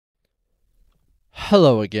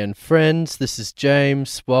Hello again, friends. This is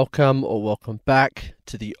James. Welcome or welcome back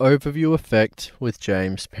to the Overview Effect with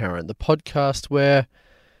James Parent, the podcast where,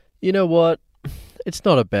 you know what, it's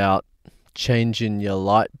not about changing your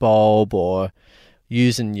light bulb or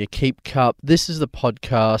using your keep cup. This is the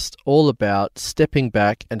podcast all about stepping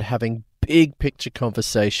back and having big picture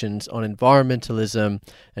conversations on environmentalism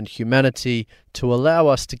and humanity to allow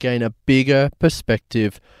us to gain a bigger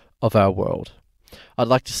perspective of our world. I'd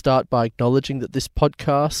like to start by acknowledging that this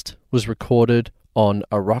podcast was recorded on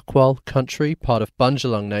Arakwal country, part of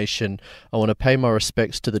Bundjalung Nation. I want to pay my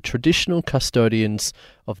respects to the traditional custodians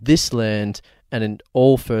of this land and in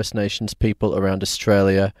all First Nations people around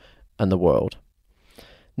Australia and the world.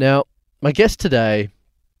 Now, my guest today,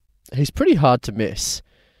 he's pretty hard to miss.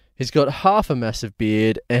 He's got half a massive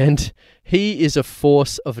beard and he is a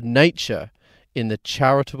force of nature in the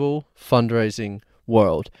charitable fundraising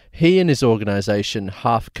world. He and his organisation,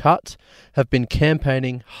 Halfcut, have been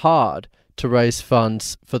campaigning hard to raise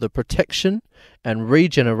funds for the protection and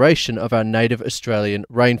regeneration of our native Australian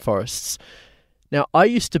rainforests. Now, I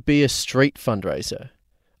used to be a street fundraiser.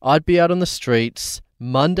 I'd be out on the streets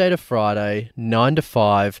Monday to Friday, 9 to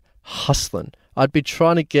 5, hustling. I'd be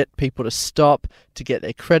trying to get people to stop, to get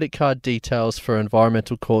their credit card details for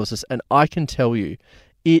environmental causes, and I can tell you,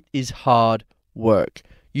 it is hard work.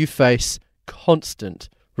 You face constant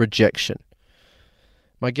rejection.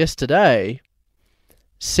 My guest today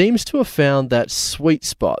seems to have found that sweet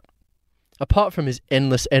spot. Apart from his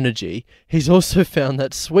endless energy, he's also found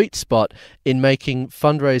that sweet spot in making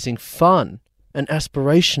fundraising fun and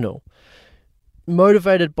aspirational.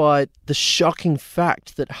 Motivated by the shocking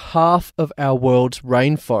fact that half of our world's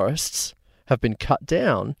rainforests have been cut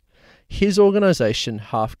down, his organisation,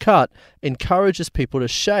 Halfcut, encourages people to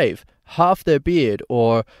shave half their beard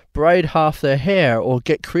or braid half their hair or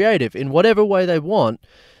get creative in whatever way they want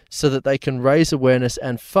so that they can raise awareness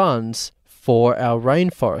and funds for our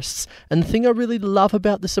rainforests. And the thing I really love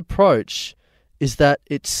about this approach is that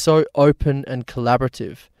it's so open and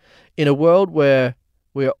collaborative. In a world where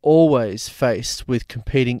we are always faced with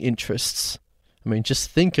competing interests, I mean, just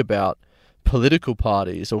think about political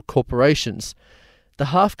parties or corporations. The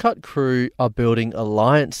Halfcut crew are building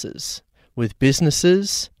alliances with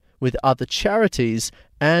businesses, with other charities,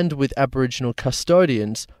 and with Aboriginal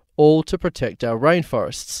custodians, all to protect our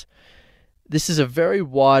rainforests. This is a very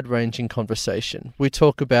wide-ranging conversation. We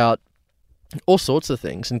talk about all sorts of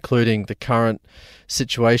things, including the current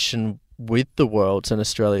situation with the world's and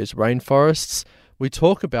Australia's rainforests. We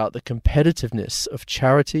talk about the competitiveness of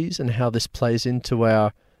charities and how this plays into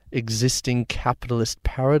our existing capitalist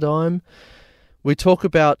paradigm. We talk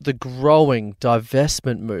about the growing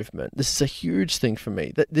divestment movement. This is a huge thing for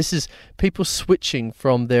me. This is people switching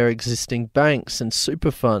from their existing banks and super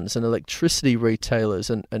funds and electricity retailers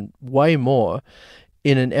and way more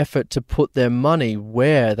in an effort to put their money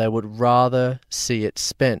where they would rather see it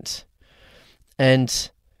spent. And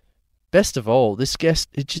best of all, this guest,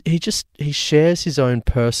 he shares his own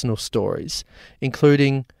personal stories,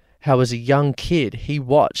 including how as a young kid he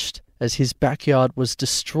watched as his backyard was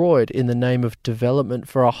destroyed in the name of development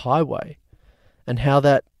for a highway, and how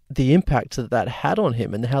the impact that had on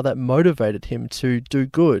him and how that motivated him to do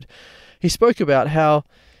good. He spoke about how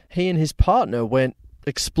he and his partner went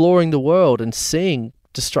exploring the world and seeing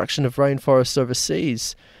destruction of rainforests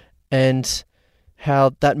overseas, and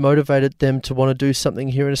how that motivated them to want to do something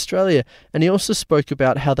here in Australia. And he also spoke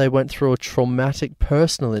about how they went through a traumatic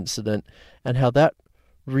personal incident and how that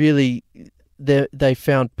really they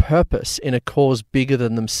found purpose in a cause bigger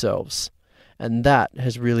than themselves. And that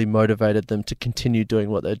has really motivated them to continue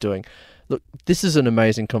doing what they're doing. Look, this is an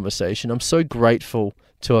amazing conversation. I'm so grateful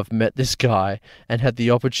to have met this guy and had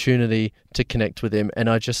the opportunity to connect with him.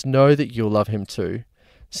 And I just know that you'll love him too.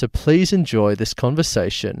 So please enjoy this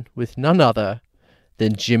conversation with none other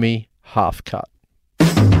than Jimmy Halfcut.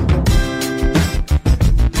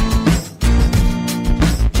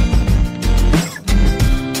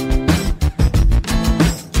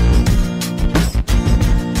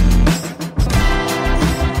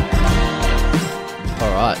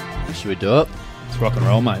 Should we do it? Let's rock and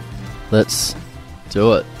roll, mate. Let's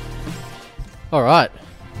do it. All right.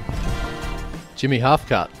 Jimmy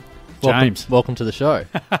Halfcut. James. Welcome to the show.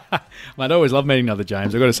 Mate, I always love meeting another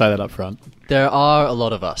James. I've got to say that up front. There are a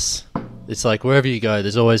lot of us. It's like wherever you go,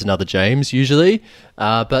 there's always another James, usually.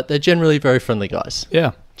 But they're generally very friendly guys.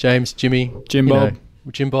 Yeah. James, Jimmy. Jimbo.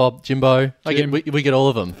 Jimbo. We get all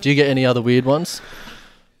of them. Do you get any other weird ones?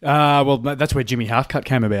 Well, that's where Jimmy Halfcut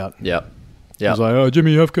came about. Yep. I was like, oh,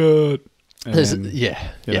 Jimmy Halfcut.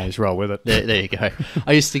 Yeah. Just roll with it. There you go.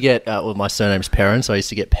 I used to get, my surname's Perrin, so I used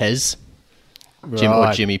to get Pez.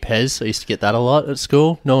 Or Jimmy Pez. I used to get that a lot at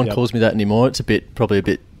school. No one calls me that anymore. It's probably a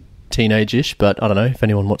bit teenage-ish, but I don't know. If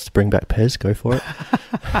anyone wants to bring back Pez, go for it.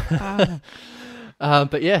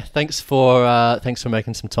 But yeah, thanks for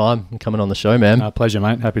making some time and coming on the show, man. Pleasure,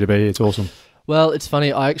 mate. Happy to be here. It's awesome. Well, it's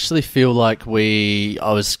funny. I actually feel like I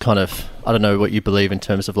don't know what you believe in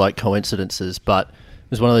terms of like coincidences, but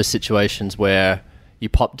it was one of those situations where you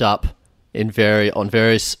popped up on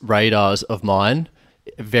various radars of mine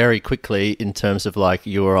very quickly in terms of like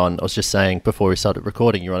you were on, I was just saying before we started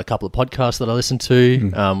recording, you were on a couple of podcasts that I listened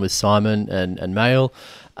to with Simon and Mail.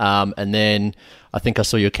 And then I think I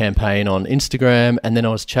saw your campaign on Instagram, and then I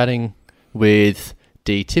was chatting with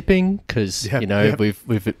D Tipping because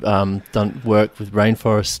we've done work with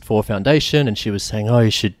Rainforests 4 Foundation, and she was saying, oh,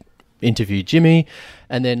 you should interview Jimmy.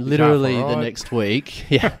 And then literally the next week,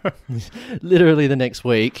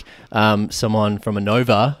 someone from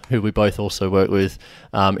Anova, who we both also work with,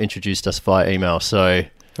 introduced us via email. So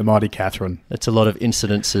the mighty Catherine. It's a lot of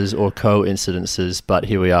incidences or coincidences, but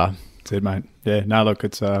here we are. That's it, mate. Yeah, no, look,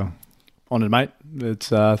 it's honoured, mate. It's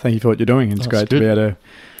thank you for what you're doing. It's great to be able to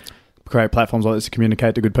create platforms like this to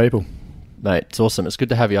communicate to good people. Mate, it's awesome. It's good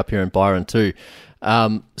to have you up here in Byron too.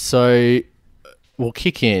 So we'll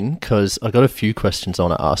kick in because I got a few questions I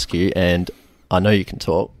want to ask you, and I know you can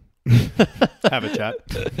talk. Have a chat.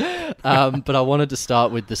 But I wanted to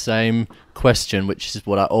start with the same question, which is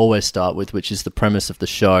what I always start with, which is the premise of the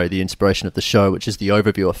show, the inspiration of the show, which is the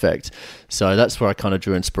overview effect. So that's where I kind of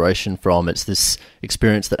drew inspiration from. It's this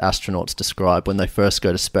experience that astronauts describe when they first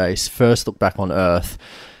go to space, first look back on Earth,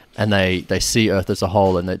 and they see Earth as a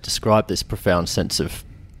whole, and they describe this profound sense of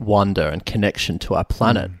wonder and connection to our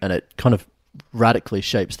planet, and it kind of radically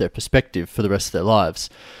shapes their perspective for the rest of their lives.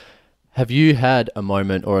 Have you had a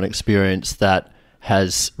moment or an experience that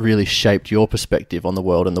has really shaped your perspective on the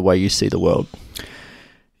world and the way you see the world?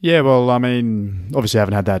 Yeah, well, I mean, obviously I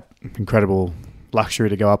haven't had that incredible luxury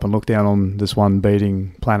to go up and look down on this one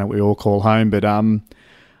beating planet we all call home, but I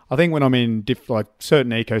think when I'm in like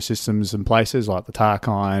certain ecosystems and places like the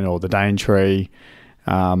Tarkine or the Daintree,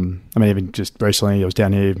 I mean, even just recently I was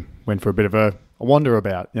down here, went for a bit of a wander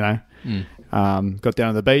about, got down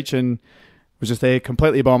to the beach and was just there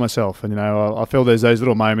completely by myself. And, I feel there's those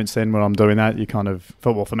little moments then when I'm doing that, you kind of,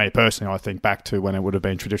 well, for me personally, I think back to when it would have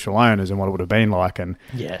been traditional owners and what it would have been like. And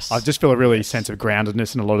yes, I just feel a really sense of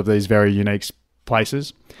groundedness in a lot of these very unique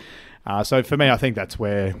places. So for me, I think that's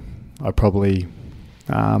where I probably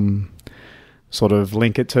sort of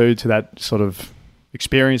link it to that sort of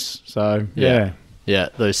experience. So, yeah. Yeah,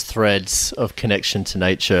 those threads of connection to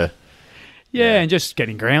nature. Yeah, and just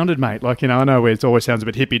getting grounded, mate. Like, I know it always sounds a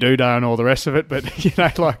bit hippy-doo-dah and all the rest of it, but,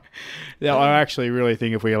 I actually really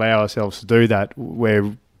think if we allow ourselves to do that, where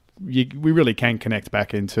we really can connect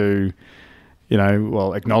back into,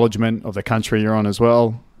 acknowledgement of the country you're on as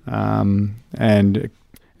well, and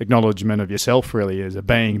acknowledgement of yourself really as a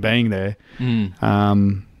being there,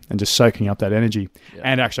 and just soaking up that energy. Yeah.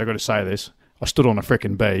 And actually, I've got to say this, I stood on a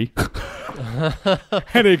frickin' bee,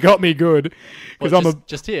 and it got me good. Because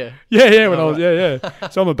just here? Yeah.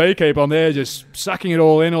 So I'm a beekeeper. I'm there just sucking it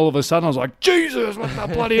all in. All of a sudden, I was like, Jesus, what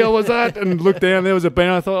the bloody hell was that? And looked down, there was a bee.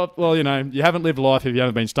 And I thought, well, you haven't lived life if you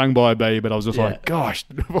haven't been stung by a bee. But I was just like, gosh,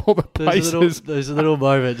 of all the places. Those little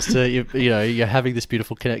moments to, you're having this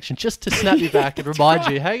beautiful connection just to snap you back and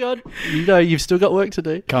remind you, hang on, you've still got work to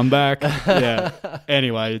do. Come back. Yeah.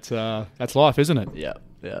 Anyway, it's that's life, isn't it? Yeah.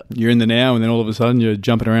 Yeah. You're in the now, and then all of a sudden you're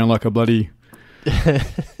jumping around like a bloody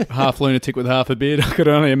half lunatic with half a beard. I could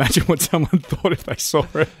only imagine what someone thought if they saw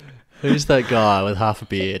it. Who's that guy with half a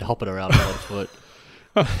beard hopping around on foot?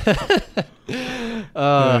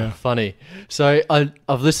 Funny. So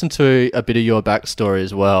I've listened to a bit of your backstory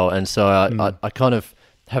as well, and so I kind of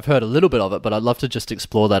have heard a little bit of it, but I'd love to just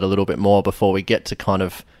explore that a little bit more before we get to kind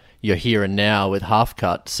of your here and now with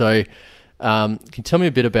Halfcut. So can you tell me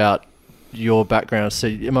a bit about your background? So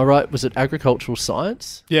am I right, was it agricultural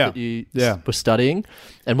science that you were studying,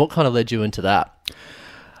 and what kind of led you into that?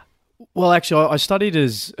 Well, actually I studied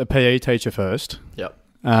as a PE teacher first. Yep.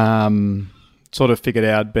 Sort of figured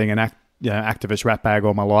out being an activist ratbag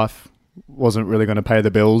all my life wasn't really going to pay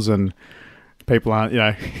the bills, and people aren't,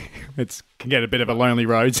 it can get a bit of a lonely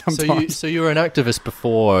road sometimes. So you were an activist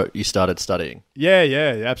before you started studying?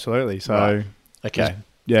 Yeah, absolutely. So right.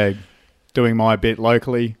 Okay. Doing my bit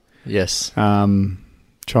locally. Yes. Trying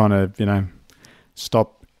to,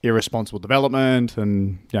 stop irresponsible development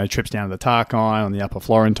and, trips down to the Tarkine on the Upper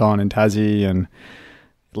Florentine in Tassie and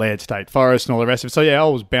Laird State Forest and all the rest of it. So, I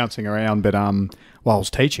was bouncing around, but while I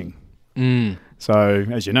was teaching. So,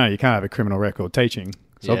 as you know, you can't have a criminal record teaching.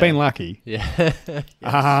 So I've been lucky. Yeah.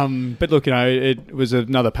 Yes. But look, it was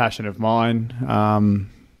another passion of mine.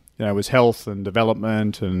 It was health and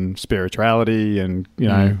development and spirituality and,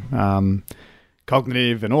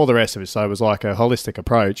 cognitive and all the rest of it. So it was like a holistic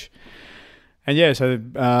approach. And so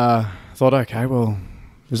I thought, okay, well,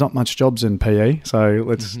 there's not much jobs in PE, so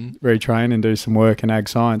let's retrain and do some work in ag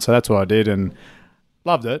science. So that's what I did and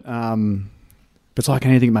loved it. But it's like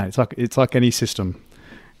anything, mate. It's like any system.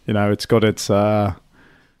 It's got its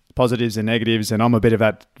positives and negatives, and I'm a bit of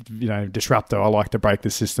that, disruptor. I like to break the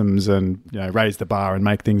systems and, raise the bar and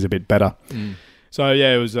make things a bit better. So,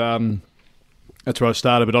 it was that's where I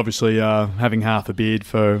started. But obviously having half a beard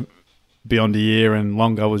for beyond a year and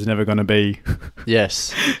longer was never going to be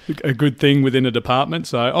a good thing within a department.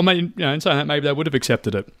 So, I mean, in saying that, maybe they would have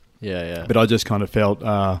accepted it. Yeah. But I just kind of felt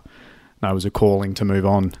it was a calling to move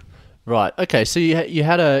on. Right. Okay. So you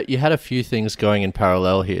had a few things going in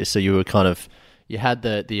parallel here. So you were you had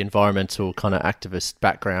the environmental kind of activist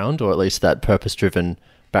background, or at least that purpose-driven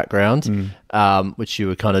background, which you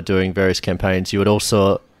were kind of doing various campaigns. You had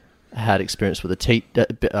also had experience with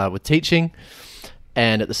with teaching,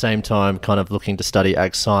 and at the same time kind of looking to study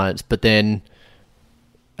ag science. But then,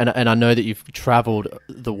 and I know that you've travelled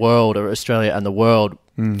the world, or Australia and the world,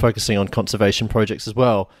 focusing on conservation projects as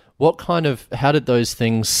well. How did those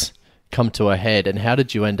things come to a head, and how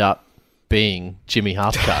did you end up being Jimmy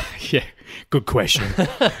Halfcut? Yeah, good question.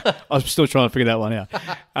 I'm still trying to figure that one out.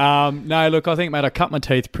 No, look, I think, mate, I cut my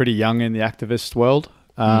teeth pretty young in the activist world.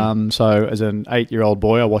 So as an 8-year-old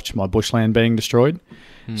boy, I watched my bushland being destroyed.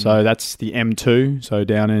 So that's the M2, so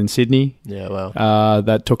down in Sydney. Yeah, wow.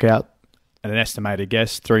 That took out, at an estimated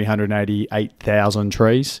guess, 388,000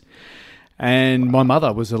 trees. And my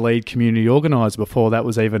mother was the lead community organiser before that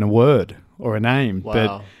was even a word or a name. Wow.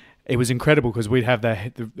 But it was incredible because we'd have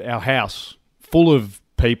our house full of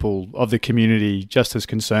people of the community just as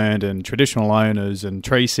concerned, and traditional owners and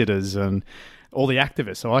tree sitters and all the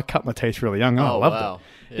activists. So I cut my teeth really young. I loved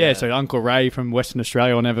it. Yeah, so Uncle Ray from Western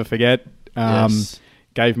Australia, I'll never forget,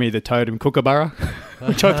 gave me the totem kookaburra,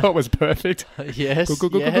 which I thought was perfect. Yes. Just,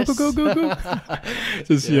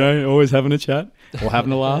 always having a chat or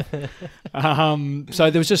having a laugh.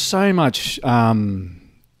 So there was just so much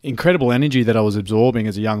incredible energy that I was absorbing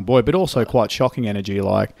as a young boy, but also quite shocking energy,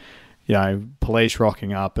 like, police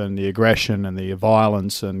rocking up and the aggression and the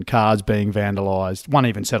violence and cars being vandalised, one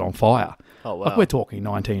even set on fire. Oh, wow. Like, we're talking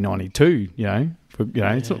 1992,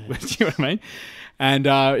 it's not, you know what I mean? And,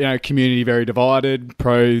 community very divided,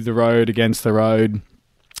 pro the road, against the road.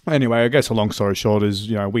 Anyway, I guess a long story short is,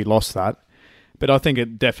 we lost that. But I think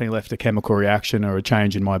it definitely left a chemical reaction or a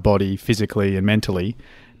change in my body physically and mentally,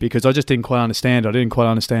 because I just didn't quite understand. I didn't quite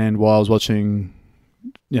understand why I was watching,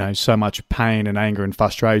 so much pain and anger and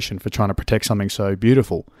frustration for trying to protect something so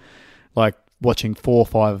beautiful. Like watching 400- or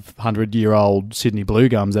 500-year-old Sydney blue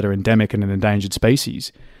gums that are endemic and an endangered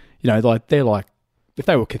species. They're like, if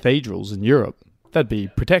they were cathedrals in Europe, they'd be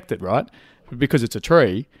protected, right? Because it's a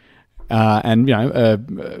tree.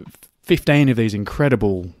 15 of these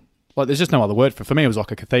incredible, like, there's just no other word for me. It was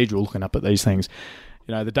like a cathedral looking up at these things.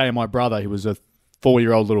 The day of my brother, who was a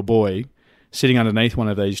 4-year-old little boy, sitting underneath one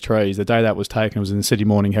of these trees, the day that was taken was in the Sydney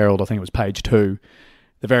Morning Herald. I think it was page 2.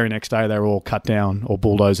 The very next day, they were all cut down or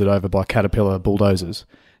bulldozed over by Caterpillar bulldozers.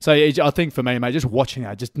 So I think for me, mate, just watching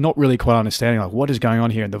that, just not really quite understanding, like, what is going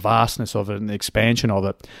on here and the vastness of it and the expansion of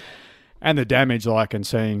it and the damage, like, and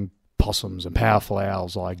seeing possums and powerful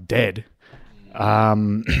owls, like, dead. Yeah,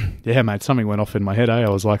 mate, something went off in my head, I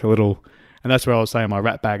was like a little... And that's where I was saying my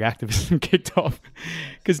rat bag activism kicked off,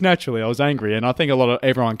 because naturally I was angry. And I think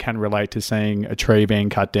everyone can relate to seeing a tree being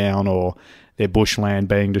cut down or their bushland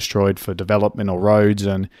being destroyed for development or roads,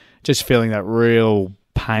 and just feeling that real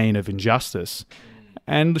pain of injustice.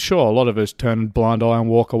 And sure, a lot of us turn a blind eye and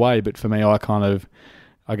walk away. But for me, I kind of,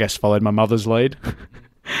 I guess, followed my mother's lead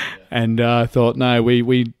and thought, no,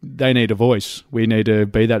 they need a voice. We need to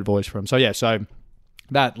be that voice for them. So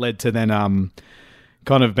that led to then...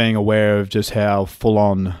 kind of being aware of just how full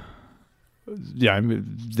on,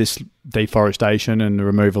 this deforestation and the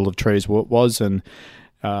removal of trees was, and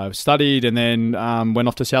studied, and then went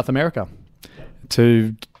off to South America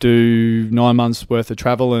to do 9 months worth of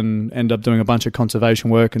travel and end up doing a bunch of conservation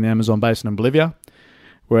work in the Amazon basin in Bolivia,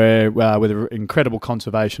 where with an incredible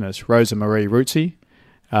conservationist, Rosa Marie Ruzzi,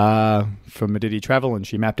 from Medidi Travel, and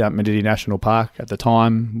she mapped out Medidi National Park at the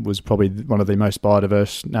time, was probably one of the most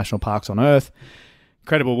biodiverse national parks on earth.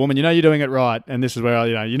 Incredible woman. You're doing it right. And this is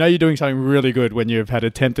where, you're doing something really good when you've had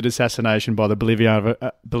attempted assassination by the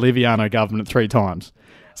Boliviano government 3 times.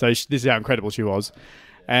 So this is how incredible she was.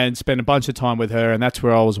 And spent a bunch of time with her, and that's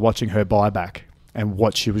where I was watching her buyback and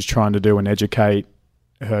what she was trying to do and educate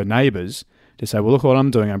her neighbours to say, well, look what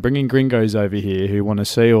I'm doing. I'm bringing gringos over here who want to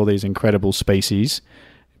see all these incredible species,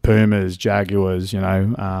 pumas, jaguars,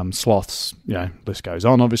 sloths, list goes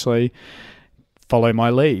on, obviously. Follow my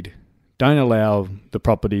lead. Don't allow the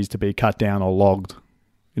properties to be cut down or logged,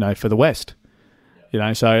 for the West.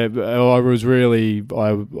 So I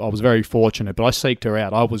was very fortunate, but I seeked her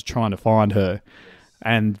out. I was trying to find her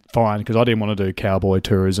because I didn't want to do cowboy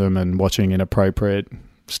tourism and watching inappropriate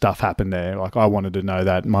stuff happen there. Like, I wanted to know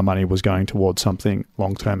that my money was going towards something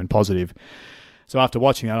long-term and positive. So after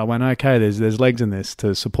watching that, I went, okay, there's legs in this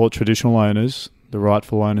to support traditional owners, the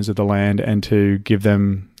rightful owners of the land, and to give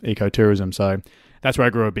them ecotourism. So that's where I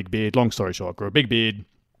grew a big beard. Long story short, grew a big beard.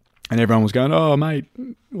 And everyone was going, oh, mate,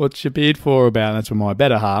 what's your beard for about? And that's when my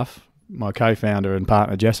better half, my co-founder and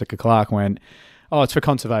partner, Jessica Clark, went, oh, it's for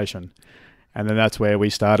conservation. And then that's where we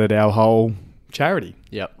started our whole charity.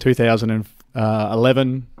 Yep.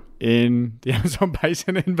 2011 in the Amazon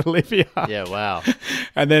basin in Bolivia. Yeah, wow.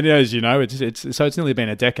 And then, as you know, it's nearly been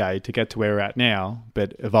a decade to get to where we're at now,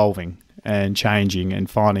 but evolving and changing and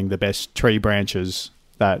finding the best tree branches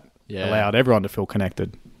that allowed everyone to feel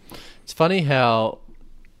connected. It's funny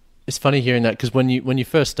hearing that, because when you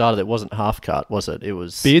first started, it wasn't Halfcut, was it? It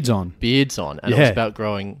was Beards On, and it was about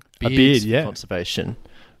growing beards for conservation,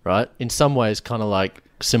 right? In some ways, kind of like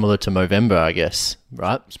similar to Movember, I guess,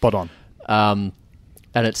 right? Spot on.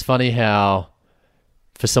 And it's funny how,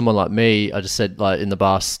 for someone like me, I just said, like, in the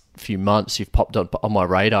past few months, you've popped up on my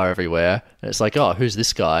radar everywhere, and it's like, oh, who's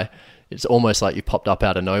this guy? It's almost like you popped up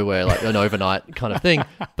out of nowhere, like an overnight kind of thing.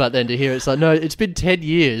 But then to hear it's like, no, it's been 10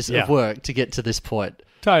 years of work to get to this point.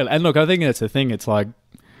 Totally. And look, I think that's the thing. It's like,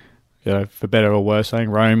 for better or worse, saying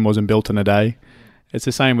Rome wasn't built in a day. It's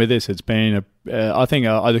the same with this. It's been, I think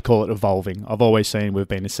I'd call it evolving. I've always seen we've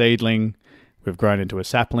been a seedling. We've grown into a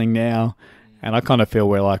sapling now. And I kind of feel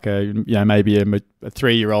we're like maybe a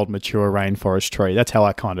 3-year-old mature rainforest tree. That's how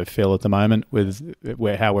I kind of feel at the moment with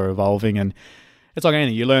how we're evolving. And it's like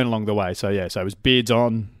anything, you learn along the way. So it was beards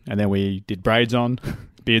on, and then we did braids on,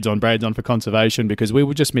 braids on for conservation, because we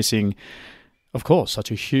were just missing, of course,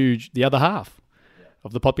 the other half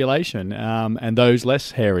of the population, and those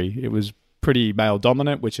less hairy. It was pretty male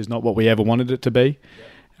dominant, which is not what we ever wanted it to be.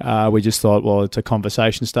 We just thought, well, it's a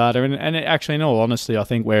conversation starter. And it actually, in all honesty, I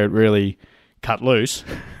think where it really cut loose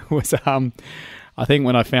was, I think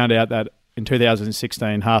when I found out that in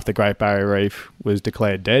 2016, half the Great Barrier Reef was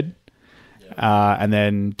declared dead. And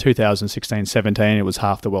then 2016-17, it was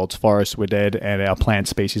half the world's forests were dead and our plant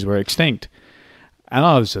species were extinct. And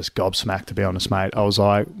I was just gobsmacked, to be honest, mate. I was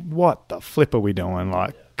like, what the flip are we doing?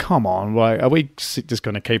 Like, come on. Like, are we just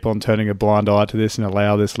going to keep on turning a blind eye to this and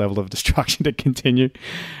allow this level of destruction to continue?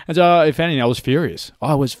 And so, if anything, I was furious.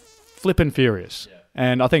 I was flipping furious. Yeah.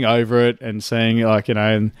 And I think over it and seeing, like,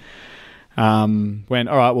 went, all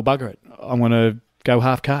right, well, bugger it. I'm going to go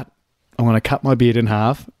half cut. I'm going to cut my beard in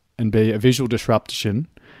half and be a visual disruption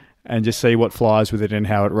and just see what flies with it and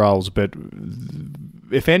how it rolls. But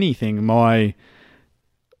if anything, I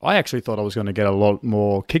actually thought I was going to get a lot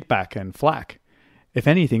more kickback and flack. If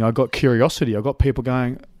anything, I got curiosity. I got people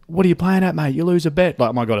going, what are you playing at, mate? You lose a bet.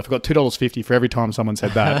 Like, oh my God, if I got $2.50 for every time someone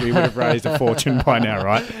said that, we would have raised a fortune by now,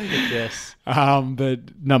 right? Yes. But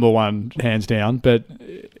number one, hands down. But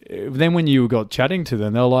then when you got chatting to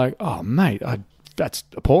them, they were like, oh, mate, that's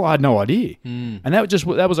appalling. I had no idea. And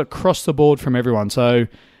that was across the board from everyone. So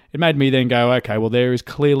it made me then go, okay, well, there is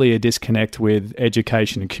clearly a disconnect with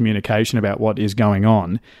education and communication about what is going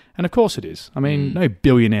on. And of course it is. I mean, no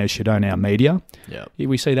billionaire should own our media. Yeah,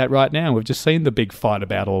 we see that right now. We've just seen the big fight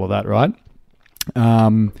about all of that, right?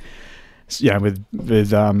 With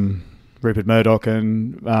Rupert Murdoch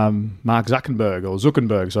and Mark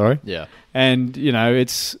Zuckerberg, sorry. Yeah. And,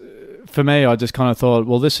 it's, for me, I just kind of thought,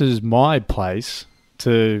 well, this is my place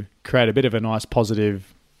to create a bit of a nice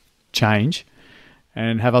positive change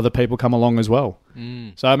and have other people come along as well.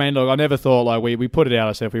 So, I mean, look, I never thought, like, we put it out.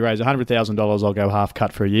 I said, if we raise $100,000, I'll go half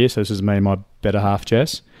cut for a year. So this is me and my better half,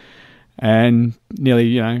 Jess. And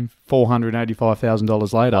nearly,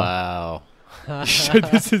 $485,000 later. Wow.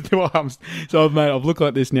 This is so I've looked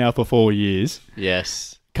like this now for 4 years.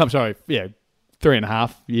 Yes.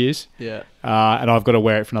 3.5 years. Yeah. And I've got to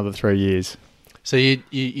wear it for another 3 years. So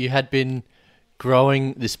you had been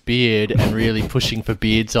growing this beard and really pushing for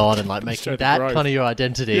beards on and like making that kind of your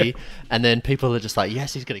identity, and then people are just like,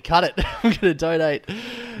 yes, he's going to cut it. I'm going to donate.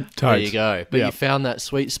 There you go. But you found that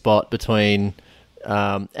sweet spot between,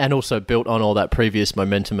 and also built on all that previous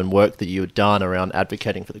momentum and work that you had done around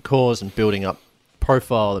advocating for the cause and building up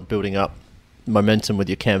profile and building up momentum with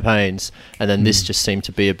your campaigns. And then this just seemed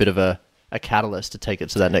to be a bit of a catalyst to take it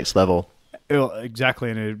to that next level.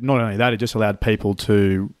 Exactly. And not only that, it just allowed people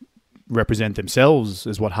to represent themselves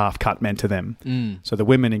as what Halfcut meant to them. So the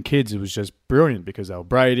women and kids, it was just brilliant because they were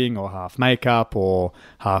braiding or half makeup or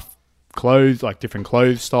half clothes, like different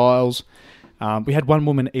clothes styles. We had one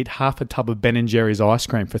woman eat half a tub of Ben & Jerry's ice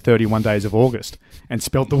cream for 31 days of August and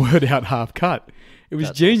spelt the word out Halfcut. It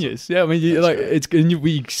was genius. Awesome. Yeah, I mean,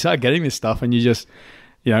 we start getting this stuff and you just,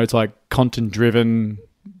 it's like content-driven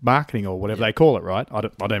marketing or whatever they call it, right? I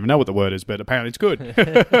don't even know what the word is, but apparently it's good.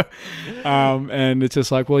 And it's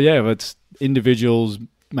just like, well, yeah, it's individuals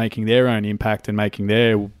making their own impact and making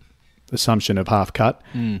their assumption of Halfcut.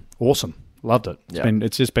 Awesome. Loved it.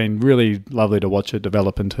 It's just been really lovely to watch it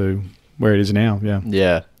develop into where it is now.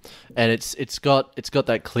 Yeah. And it's got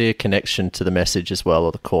that clear connection to the message as well,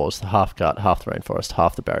 or the cause, the Halfcut, half the rainforest,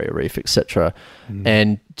 half the barrier reef, etc.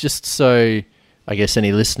 And just so I guess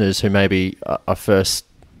any listeners who maybe are first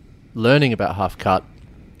learning about Halfcut,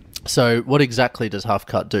 so what exactly does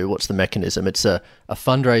Halfcut do? What's the mechanism? It's a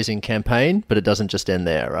fundraising campaign, but it doesn't just end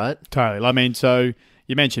there, right? Totally. I mean, so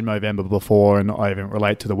you mentioned Movember before, and I even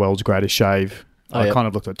relate to the world's greatest shave. I kind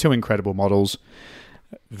of looked at two incredible models,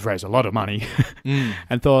 raised a lot of money,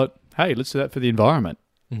 and thought, hey, let's do that for the environment.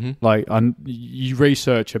 Like, you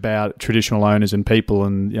research about traditional owners and people,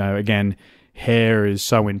 and again, hair is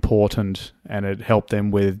so important, and it helped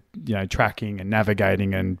them with tracking and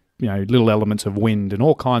navigating and little elements of wind and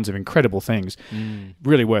all kinds of incredible things.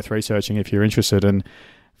 Really worth researching if you're interested. And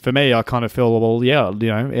for me, I kind of feel, well, yeah,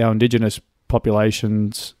 our Indigenous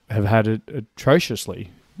populations have had it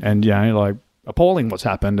atrociously, and like appalling what's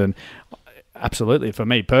happened. And absolutely, for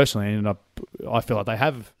me personally, and I feel like they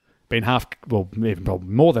have been even probably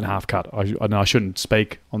more than half cut. I know I shouldn't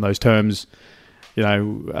speak on those terms,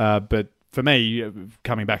 but for me,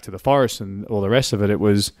 coming back to the forest and all the rest of it, it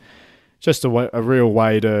was just a real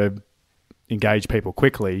way to engage people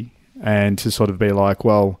quickly and to sort of be like,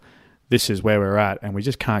 well, this is where we're at, and we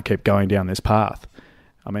just can't keep going down this path.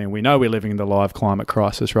 I mean, we know we're living in the live climate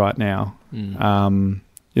crisis right now. One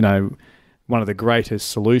of the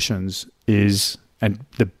greatest solutions is, and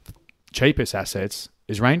the cheapest assets,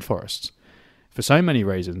 is rainforests for so many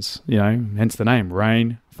reasons, hence the name,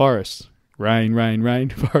 rainforests.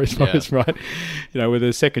 Rain, forest, right? We're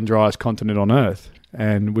the second driest continent on Earth.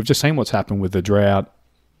 And we've just seen what's happened with the drought,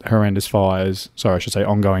 horrendous fires,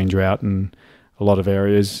 ongoing drought in a lot of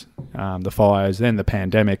areas, the fires, then the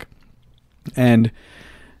pandemic. And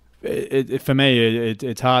for me,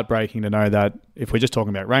 it's heartbreaking to know that if we're just talking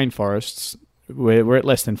about rainforests, we're at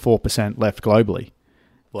less than 4% left globally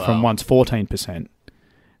from once 14%,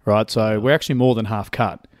 right? So we're actually more than half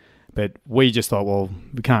cut. But we just thought, well,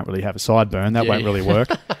 we can't really have a sideburn. That won't really work.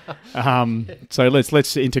 So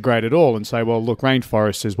let's integrate it all and say, well, look,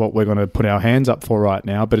 rainforest is what we're going to put our hands up for right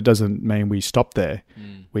now, but it doesn't mean we stop there.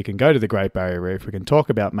 We can go to the Great Barrier Reef. We can talk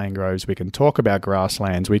about mangroves. We can talk about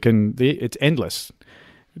grasslands. It's endless,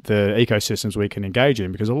 the ecosystems we can engage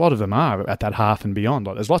in, because a lot of them are at that half and beyond.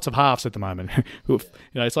 There's lots of halves at the moment.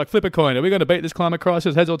 It's like flip a coin. Are we going to beat this climate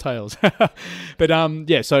crisis, heads or tails? But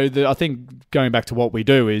so I think going back to what we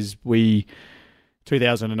do is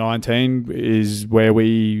 2019 is where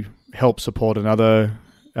we help support another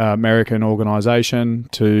American organisation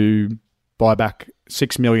to buy back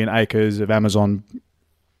 6 million acres of Amazon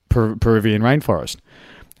Peruvian rainforest.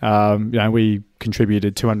 We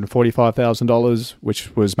contributed $245,000,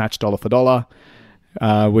 which was matched dollar for dollar,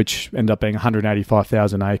 which ended up being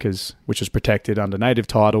 185,000 acres, which was protected under native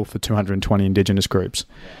title for 220 Indigenous groups.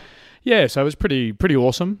 Yeah, so it was pretty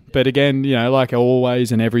awesome. But again, like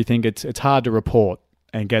always and everything, it's hard to report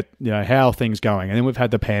and get how are things going. And then we've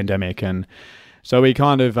had the pandemic, and so we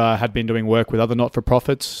kind of had been doing work with other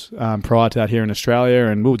not-for-profits prior to that here in Australia,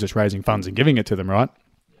 and we were just raising funds and giving it to them, right?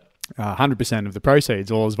 100% of the proceeds,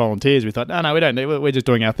 all as volunteers. We thought, no, we don't need. We're just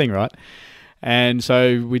doing our thing, right? And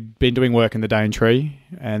so we'd been doing work in the Daintree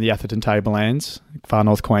and the Atherton Tablelands, far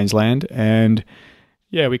north Queensland, and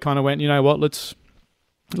yeah, we kind of went, you know what? Let's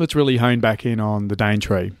really hone back in on the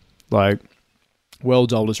Daintree, like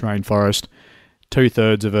world's oldest rainforest.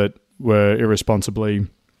 2/3 of it were irresponsibly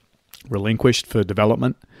relinquished for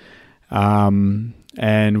development,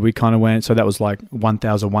 and we kind of went. So that was like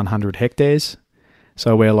 1,100 hectares.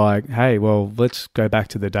 So we're like, hey, well, let's go back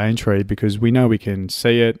to the Daintree because we know we can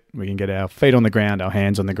see it. We can get our feet on the ground, our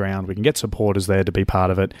hands on the ground. We can get supporters there to be part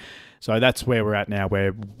of it. So that's where we're at now,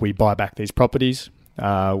 where we buy back these properties.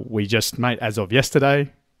 We just, mate, as of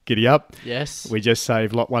yesterday, giddy up. Yes. We just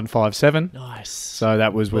saved lot 157. Nice. So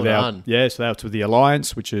that was with so that was with the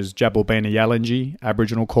Alliance, which is Jabalbina Yalanji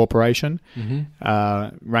Aboriginal Corporation,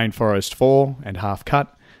 Rainforest 4 and Halfcut.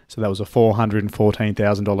 So that was a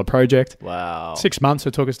 $414,000 project. Wow. 6 months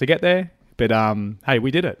it took us to get there, But hey, we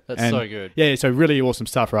did it. That's so good. Yeah, so really awesome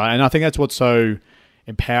stuff, right? And I think that's what's so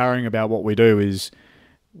empowering about what we do is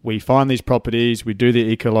we find these properties, we do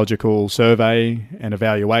the ecological survey and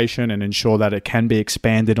evaluation and ensure that it can be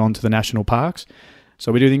expanded onto the national parks.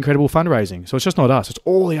 So we do the incredible fundraising. So it's just not us, it's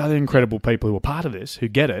all the other incredible people who are part of this, who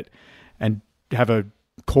get it and have a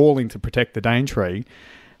calling to protect the Daintree.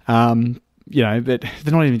 That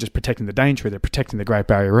they're not even just protecting the Daintree, they're protecting the Great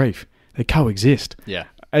Barrier Reef. They coexist. Yeah.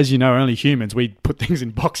 As you know, only humans, we put things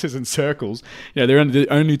in boxes and circles. They're the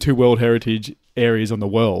only two World Heritage areas on the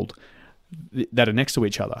world that are next to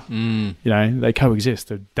each other. They coexist.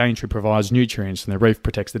 The Daintree provides nutrients and the reef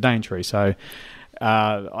protects the Daintree. So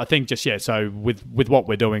I think so with what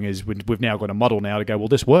we're doing is we've now got a model now to go, well,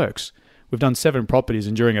 this works. We've done 7 properties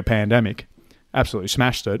and during a pandemic, absolutely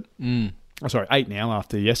smashed it. 8 now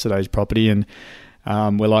after yesterday's property. And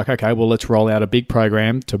we're like, okay, well, let's roll out a big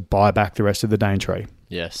program to buy back the rest of the Daintree.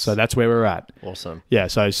 Yes. So that's where we're at. Awesome. Yeah,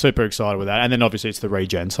 so super excited with that. And then obviously it's the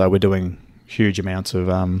regen. So we're doing huge amounts of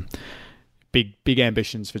big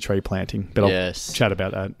ambitions for tree planting. But I'll chat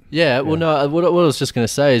about that. Yeah, well, no, what I was just going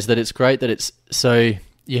to say is that it's great that it's so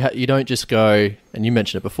you don't just go, and you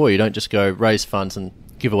mentioned it before, you don't just go raise funds and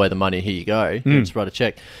give away the money, here you go, let's write a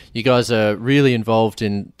check. You guys are really involved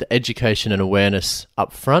in the education and awareness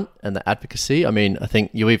up front and the advocacy. I mean, I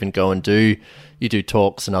think you even go and do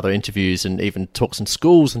talks and other interviews and even talks in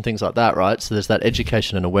schools and things like that, right? So there's that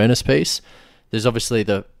education and awareness piece. There's obviously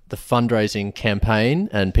the fundraising campaign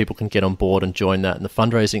and people can get on board and join that in the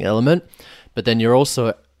fundraising element. But then you're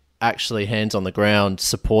also actually hands on the ground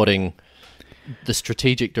supporting the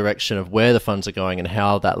strategic direction of where the funds are going and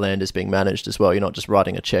how that land is being managed as well. You're not just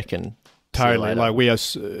writing a check and totally. Like we are,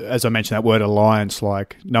 as I mentioned, that word alliance,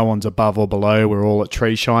 like no one's above or below. We're all at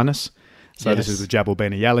tree shyness. So This is the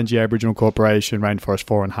Jabalbina Yalanji Aboriginal Corporation, Rainforest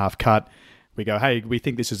 4 and Halfcut. We go, hey, we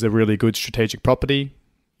think this is a really good strategic property.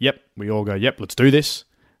 Yep. We all go, yep, let's do this.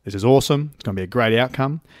 This is awesome. It's going to be a great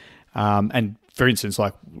outcome. And for instance,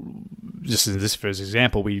 like just as this for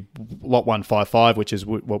example, lot 155, which is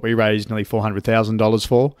what we raised nearly $400,000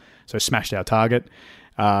 for, so smashed our target.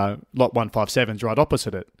 Lot 157 is right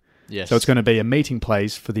opposite it. Yes. So it's going to be a meeting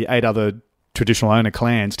place for the 8 other traditional owner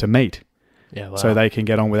clans to meet. Yeah, wow. So they can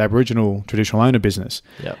get on with Aboriginal traditional owner business.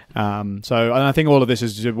 Yep. So I think all of this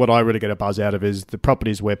is what I really get a buzz out of is the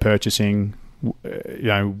properties we're purchasing,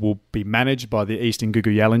 will be managed by the East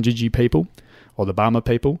Ngugu Yalanji people or the Barma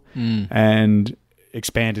people and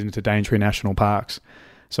expanded into Daintree National Parks.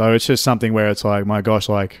 So it's just something where it's like, my gosh,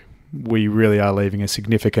 like we really are leaving a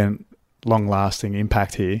significant, long-lasting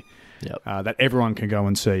impact here that everyone can go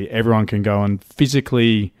and see. Everyone can go and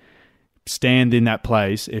physically stand in that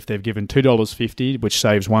place if they've given $2.50, which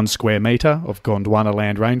saves 1 square metre of Gondwana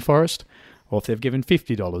land rainforest, or if they've given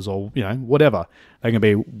 $50 or, whatever, they can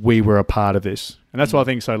be, we were a part of this. And that's what I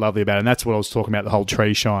think is so lovely about it. And that's what I was talking about, the whole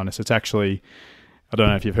tree shyness. It's actually, I don't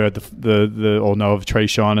know if you've heard the or know of tree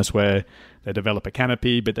shyness where they develop a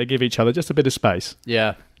canopy, but they give each other just a bit of space.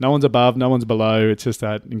 Yeah. No one's above, no one's below. It's just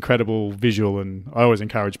that incredible visual. And I always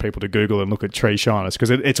encourage people to Google and look at tree shyness because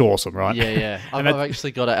it's awesome, right? Yeah, yeah. I've actually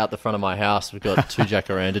got it out the front of my house. We've got 2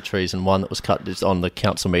 jacaranda trees and one that was cut is on the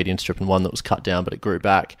council median strip and one that was cut down, but it grew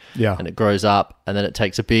back. Yeah. And it grows up and then it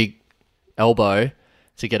takes a big elbow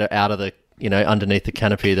to get it out of the, underneath the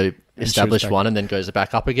canopy, the established one, and then goes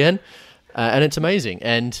back up again. And it's amazing.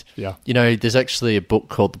 And, there's actually a book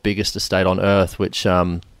called The Biggest Estate on Earth, which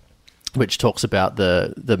talks about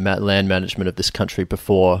the land management of this country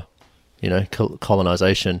before,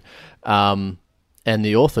 colonization. And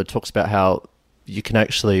the author talks about how you can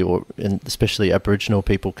actually, and especially Aboriginal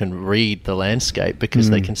people, can read the landscape because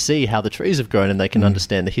they can see how the trees have grown and they can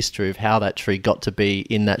understand the history of how that tree got to be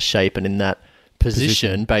in that shape and in that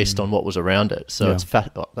position based on what was around it. So it's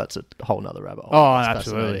that's a whole nother rabbit hole. Oh,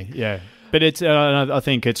 absolutely. Yeah. But it's, I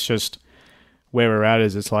think it's just where we're at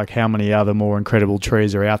is it's like how many other more incredible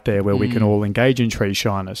trees are out there where we can all engage in tree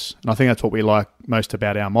shyness. And I think that's what we like most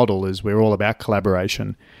about our model is we're all about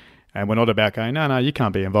collaboration. And we're not about going, no, you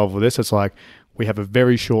can't be involved with this. It's like we have a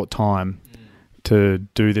very short time to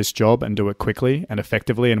do this job and do it quickly and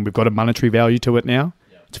effectively. And we've got a monetary value to it now.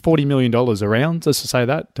 It's $40 million around, just to say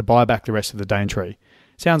that, to buy back the rest of the Daintree.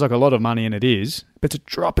 Sounds like a lot of money, and it is, but it's a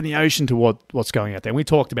drop in the ocean to what's going out there. And we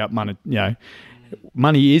talked about money,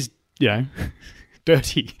 money is,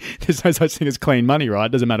 dirty. There's no such thing as clean money, right?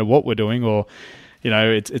 It doesn't matter what we're doing or,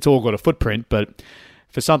 it's all got a footprint. But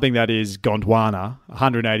for something that is Gondwana,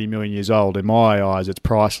 180 million years old, in my eyes, it's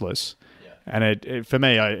priceless. Yeah. And it for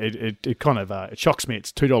me, it kind of it shocks me.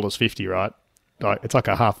 It's $2.50, right? Like it's like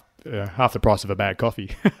a half the price of a bag of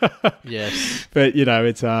coffee. Yes. But,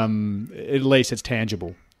 it's at least it's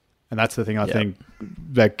tangible. And that's the thing I think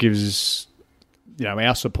that gives,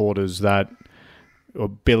 our supporters that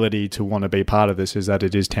ability to want to be part of this, is that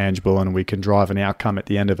it is tangible and we can drive an outcome at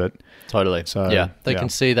the end of it. Totally. So they can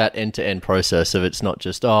see that end-to-end process of, it's not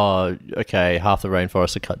just, okay, half the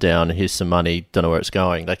rainforests are cut down, here's some money, don't know where it's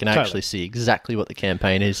going. They can actually see exactly what the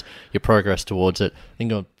campaign is, your progress towards it, and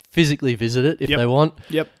go physically visit it if they want.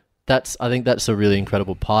 I think that's a really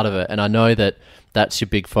incredible part of it. And I know that that's your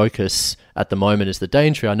big focus at the moment, is the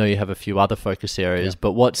Daintree. I know you have a few other focus areas,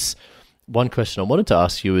 but what's one question I wanted to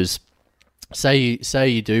ask you is, say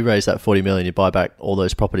you do raise that 40 million, you buy back all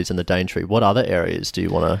those properties in the Daintree, what other areas do you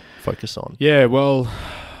want to focus on? Yeah, well,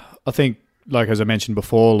 I think, like as I mentioned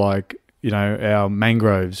before, our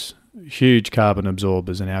mangroves, huge carbon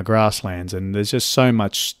absorbers, and our grasslands, and there's just so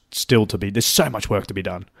much there's so much work to be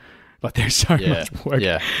done. Like, there's so much work.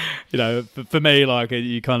 Yeah. For me,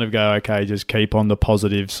 you kind of go, okay, just keep on the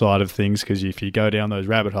positive side of things, because if you go down those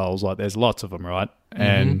rabbit holes, there's lots of them, right? Mm-hmm.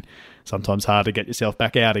 And sometimes hard to get yourself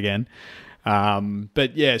back out again.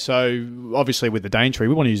 But yeah, so obviously with the Daintree,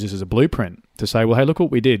 we want to use this as a blueprint to say, well, hey, look what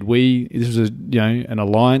we did. This was an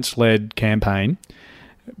alliance-led campaign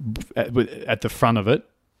at the front of it,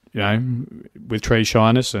 with Tree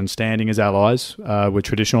Shyness and standing as allies with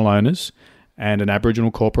traditional owners and an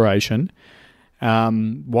Aboriginal corporation.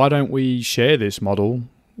 Why don't we share this model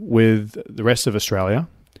with the rest of Australia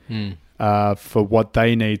for what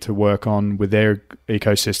they need to work on with their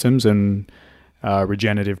ecosystems and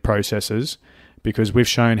regenerative processes, because we've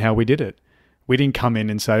shown how we did it. We didn't come in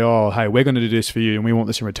and say, oh, hey, we're going to do this for you and we want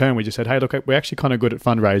this in return. We just said, hey, look, we're actually kind of good at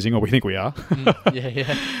fundraising, or we think we are.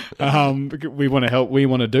 We want to help. We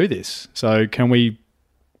want to do this. So can we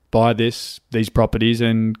buy these properties,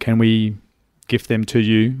 and can we gift them to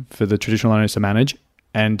you for the traditional owners to manage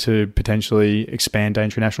and to potentially expand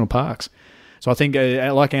Daintree National Parks? So I think,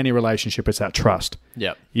 like any relationship, it's that trust.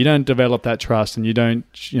 Yeah. You don't develop that trust, and you don't,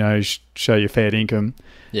 show your fair income.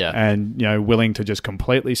 Yeah. And willing to just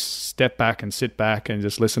completely step back and sit back and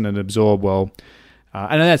just listen and absorb. Well,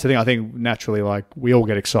 and that's the thing. I think naturally, we all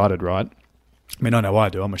get excited, right? I mean, I know I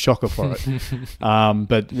do. I'm a shocker for it.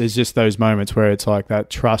 But there's just those moments where it's like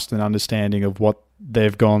that trust and understanding of what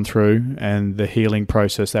they've gone through and the healing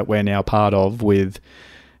process that we're now part of, with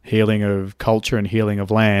healing of culture and healing of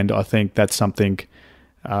land. I think that's something,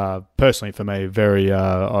 personally for me, very,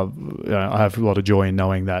 I have a lot of joy in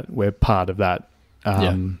knowing that we're part of that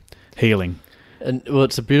healing. And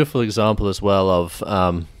it's a beautiful example as well of,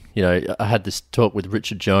 I had this talk with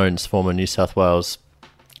Richard Jones, former New South Wales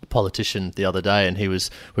politician, the other day, and we're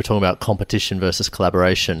talking about competition versus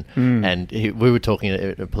collaboration. And we were talking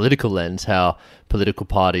in a political lens, how political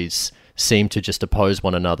parties seem to just oppose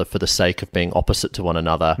one another for the sake of being opposite to one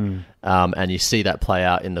another. And you see that play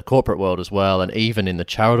out in the corporate world as well, and even in the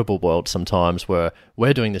charitable world sometimes, where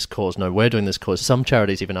we're doing this cause, no, we're doing this cause. Some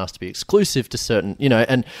charities even ask to be exclusive to certain,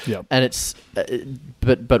 and it's,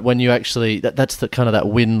 but when you actually, that's the kind of that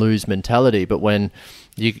win-lose mentality. But when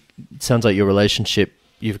it sounds like your relationship,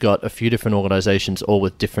 you've got a few different organizations all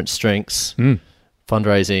with different strengths,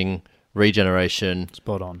 fundraising, regeneration,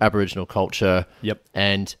 spot on, Aboriginal culture,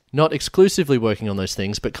 and not exclusively working on those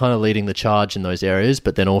things, but kind of leading the charge in those areas,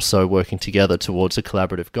 but then also working together towards a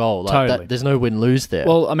collaborative goal. Totally. There's no win-lose there.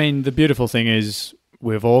 Well, I mean, the beautiful thing is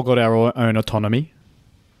we've all got our own autonomy.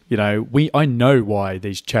 I know why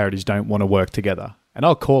these charities don't want to work together, and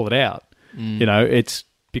I'll call it out. It's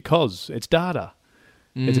because it's data.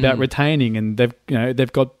 It's about retaining, and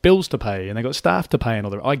they've got bills to pay, and they've got staff to pay, and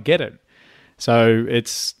all that. I get it. So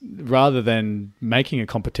it's, rather than making a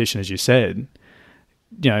competition, as you said,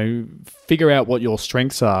 figure out what your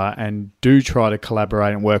strengths are and do try to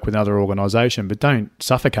collaborate and work with another organisation, but don't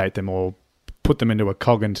suffocate them or put them into a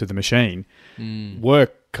cog into the machine.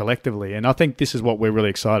 Work collectively. And I think this is what we're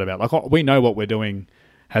really excited about. We know what we're doing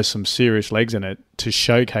has some serious legs in it to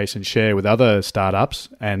showcase and share with other startups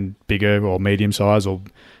and bigger or medium-sized or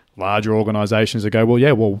larger organisations that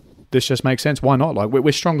go, this just makes sense. Why not?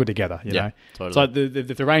 We're stronger together, you know? Totally. It's like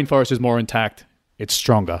if the rainforest is more intact, it's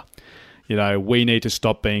stronger. We need to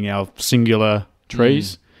stop being our singular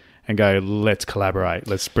trees and go, let's collaborate.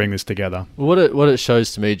 Let's bring this together. What it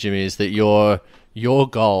shows to me, Jimmy, is that your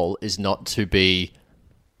goal is not to be,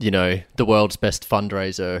 the world's best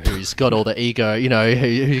fundraiser who's got all the ego,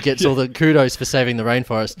 who gets all the kudos for saving the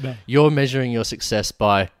rainforest. No. You're measuring your success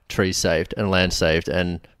by trees saved and land saved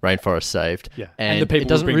and rainforest saved. Yeah. And the people it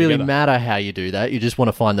doesn't really matter how you do that. You just want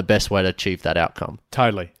to find the best way to achieve that outcome.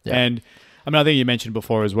 Totally. Yeah. And I mean, I think you mentioned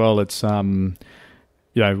before as well, it's, we're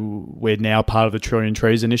now part of the Trillion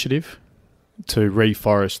Trees initiative to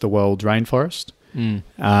reforest the world's rainforest.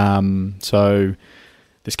 So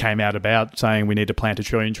this came out about saying we need to plant 1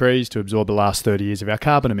 trillion trees to absorb the last 30 years of our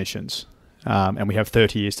carbon emissions. And we have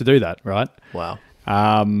 30 years to do that, right? Wow.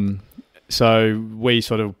 So we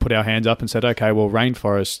sort of put our hands up and said, okay, well,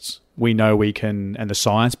 rainforests, we know we can, and the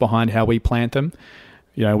science behind how we plant them,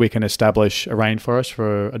 we can establish a rainforest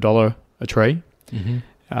for $1 a tree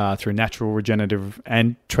through natural, regenerative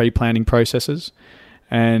and tree planting processes.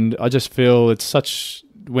 And I just feel it's such,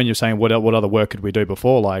 when you're saying what other work could we do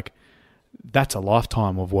before, like that's a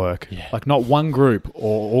lifetime of work. Yeah. Like not one group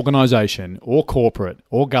or organisation or corporate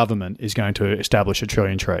or government is going to establish 1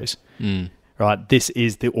 trillion trees. Right? This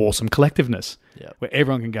is the awesome collectiveness where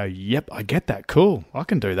everyone can go, yep, I get that. Cool. I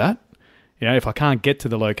can do that. If I can't get to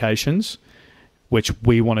the locations, which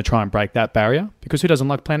we want to try and break that barrier, because who doesn't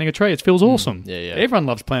like planting a tree? It feels awesome. Yeah. Everyone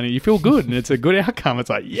loves planting. You feel good and it's a good outcome. It's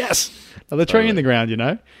like, yes, another tree in the ground,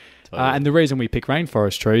 Totally. And the reason we pick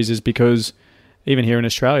rainforest trees is because even here in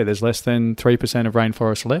Australia, there's less than 3% of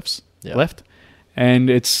rainforest left. And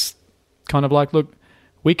it's kind of like, look,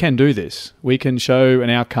 we can do this. We can show an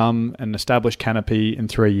outcome and establish canopy in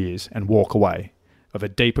 3 years and walk away of a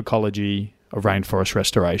deep ecology of rainforest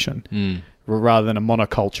restoration rather than a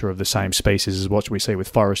monoculture of the same species as what we see with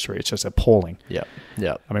forestry. It's just appalling. Yeah. I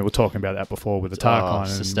mean, we were talking about that before with the tar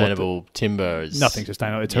sustainable timber is... Nothing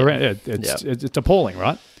sustainable. It's it's appalling,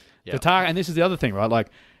 right? Yep. The tar, and this is the other thing, right? Like,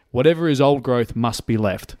 whatever is old growth must be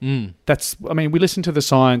left. We listen to the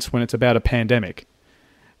science when it's about a pandemic,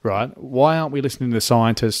 right? Why aren't we listening to the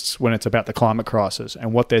scientists when it's about the climate crisis?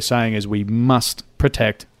 And what they're saying is we must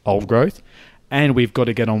protect old growth and we've got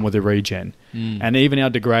to get on with the regen. And even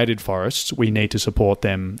our degraded forests, we need to support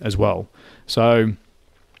them as well. So,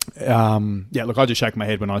 look, I just shake my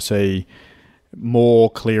head when I see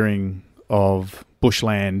more clearing of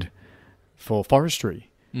bushland for forestry.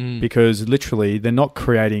 Because literally they're not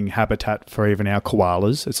creating habitat for even our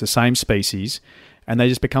koalas. It's the same species, and they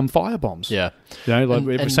just become fire bombs. Yeah,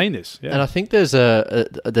 we've seen this. Yeah. And I think there's a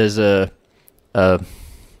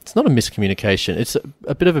it's not a miscommunication. It's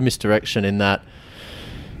a bit of a misdirection in that.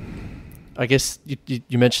 I guess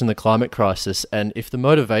you mentioned the climate crisis, and if the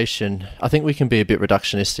motivation, I think we can be a bit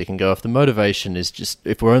reductionistic and go, if the motivation is just,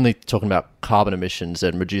 if we're only talking about carbon emissions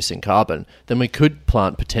and reducing carbon, then we could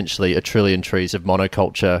plant potentially 1 trillion trees of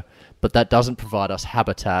monoculture, but that doesn't provide us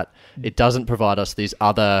habitat. It doesn't provide us these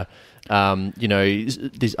other,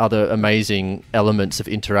 these other amazing elements of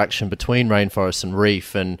interaction between rainforests and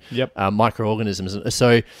reef and microorganisms.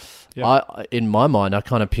 So, in my mind, I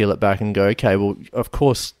kind of peel it back and go, okay, well, of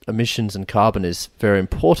course, emissions and carbon is very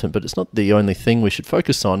important, but it's not the only thing we should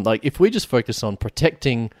focus on. Like, if we just focus on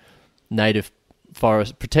protecting native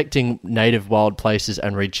forests, protecting native wild places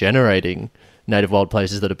and regenerating native wild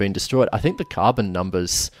places that have been destroyed, I think the carbon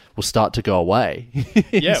numbers will start to go away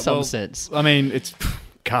in some sense. I mean, it's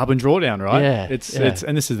carbon drawdown, right? Yeah. It's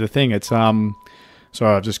and this is the thing. It's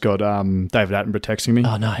sorry, I've just got David Attenborough texting me.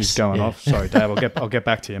 Oh, nice. He's going off. Sorry, Dave. I'll get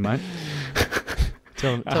back to you, mate.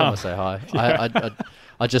 Tell him I say hi. Yeah.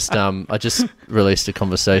 I just released a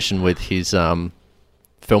conversation with his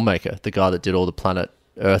filmmaker, the guy that did all the Planet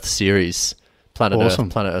Earth series, Planet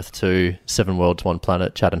Earth 2, 7 Worlds, 1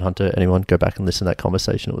 Planet, Chad and Hunter. Anyone, go back and listen to that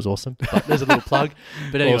conversation. It was awesome. But there's a little plug.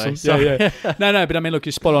 But anyway. Awesome. Yeah. No, but I mean, look,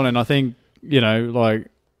 you're spot on, and I think, like,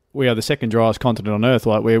 we are the second driest continent on Earth.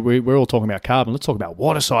 Like we're all talking about carbon. Let's talk about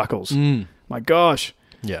water cycles. My gosh.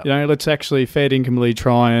 Yeah. Let's actually fair dinkumly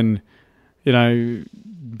try and, we'll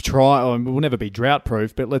never be drought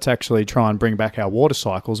proof, but let's actually try and bring back our water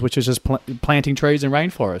cycles, which is just planting trees in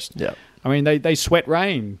rainforest. Yeah. I mean, they sweat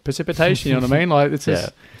rain, precipitation, you know what I mean? Like it's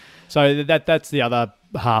just, so that's the other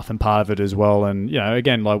half and part of it as well. And,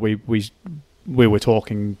 again, like we were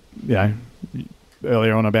talking,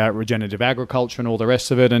 earlier on about regenerative agriculture and all the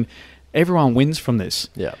rest of it, and everyone wins from this.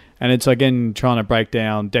 Yeah. And it's, again, trying to break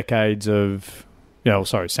down centuries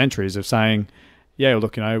of saying,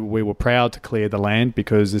 look, we were proud to clear the land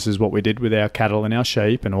because this is what we did with our cattle and our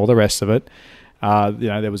sheep and all the rest of it.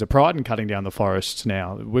 There was a pride in cutting down the forests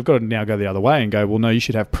now. We've got to now go the other way and go, well, no, you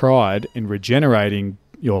should have pride in regenerating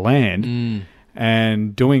your land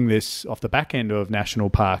and doing this off the back end of national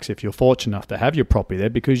parks if you're fortunate enough to have your property there,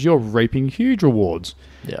 because you're reaping huge rewards.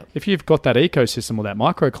 Yeah. If you've got that ecosystem or that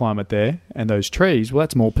microclimate there and those trees, well,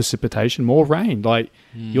 that's more precipitation, more rain. Like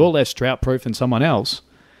you're less drought proof than someone else.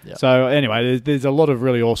 Yeah. So anyway, there's a lot of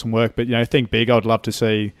really awesome work, but think big. I'd love to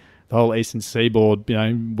see the whole eastern seaboard,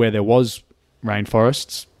 where there was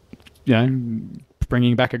rainforests,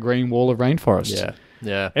 bringing back a green wall of rainforests.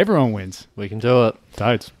 Yeah. Everyone wins. We can do it.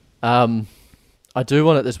 Totes. I do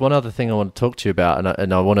want to, there's one other thing I want to talk to you about,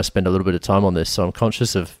 and I want to spend a little bit of time on this, so I'm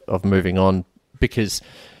conscious of moving on, because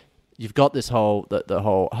you've got this whole the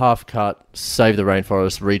whole Halfcut, Save the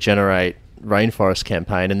Rainforest, Regenerate Rainforest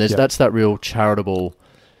campaign, and that's that real charitable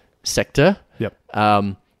sector. Yep.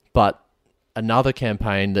 But another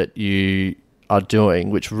campaign that you are doing,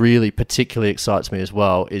 which really particularly excites me as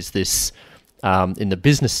well, is this in the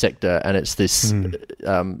business sector, and it's this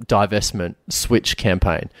divestment switch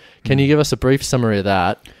campaign. Can you give us a brief summary of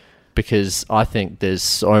that? Because I think there's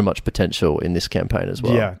so much potential in this campaign as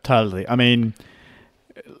well. Yeah, totally. I mean,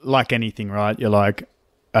 like anything, right? You're like,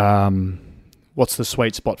 what's the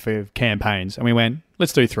sweet spot for campaigns? And we went,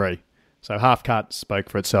 let's do 3. So Halfcut spoke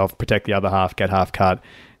for itself, protect the other half, get Halfcut.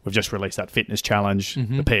 We've just released that fitness challenge,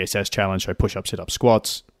 the PSS challenge, so push-up, sit-up,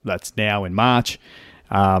 squats. That's now in March.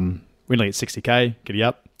 We're only at 60K, giddy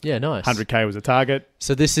up. Yeah, nice. 100K was a target.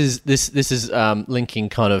 So this is linking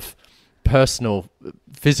kind of personal,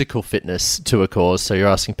 physical fitness to a cause. So you're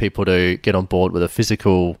asking people to get on board with a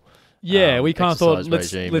physical we kind of thought,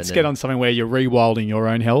 let's get on something where you're rewilding your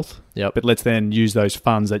own health. Yep. But let's then use those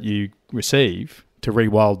funds that you receive to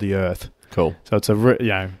rewild the earth. Cool. So it's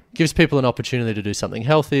gives people an opportunity to do something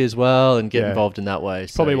healthy as well and get involved in that way.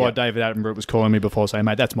 So, probably why David Attenborough was calling me before, saying,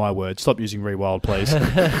 mate, that's my word. Stop using rewild, please.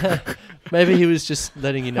 Maybe he was just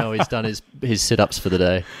letting you know he's done his sit-ups for the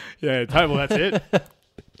day. Yeah, well, that's it.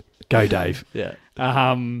 Go, Dave. Yeah.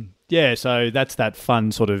 So that's that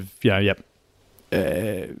fun sort of,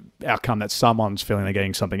 outcome that someone's feeling they're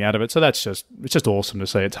getting something out of it. So it's just awesome to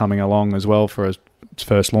see it's humming along as well for its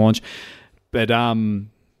first launch. But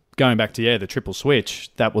going back to, the triple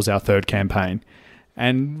switch, that was our third campaign.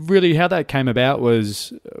 And really how that came about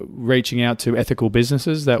was reaching out to ethical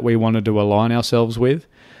businesses that we wanted to align ourselves with.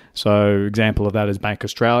 So example of that is Bank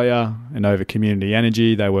Australia and Over Community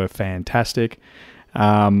Energy. They were fantastic.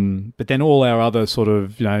 But then all our other sort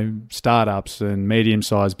of, startups and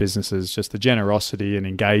medium-sized businesses, just the generosity and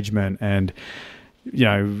engagement and,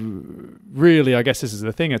 really, I guess this is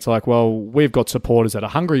the thing. It's like, well, we've got supporters that are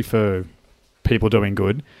hungry for people doing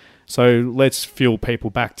good. So let's fuel people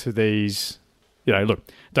back to these, look,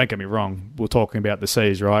 don't get me wrong. We're talking about the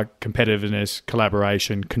C's, right? Competitiveness,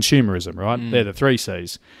 collaboration, consumerism, right? They're the 3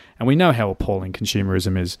 C's. And we know how appalling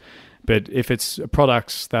consumerism is. But if it's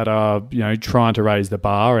products that are, trying to raise the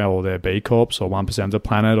bar, or they're B Corps or 1% of the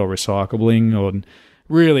planet or recycling or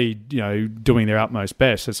really, doing their utmost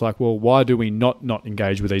best, it's like, well, why do we not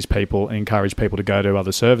engage with these people and encourage people to go to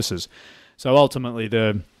other services? So ultimately,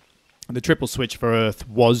 the triple switch for Earth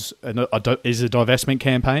is a divestment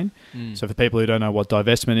campaign. So for people who don't know what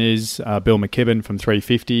divestment is, Bill McKibben from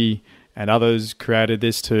 350 and others created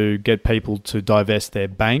this to get people to divest their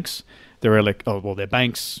banks, their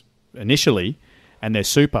banks initially, and their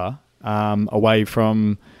super away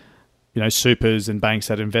from supers and banks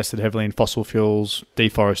that invested heavily in fossil fuels,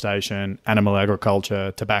 deforestation, animal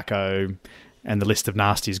agriculture, tobacco, and the list of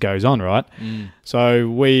nasties goes on, right? So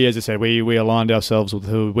we, as I said, we aligned ourselves with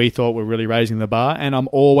who we thought were really raising the bar, and I'm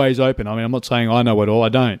always open. I mean, I'm not saying I know it all, I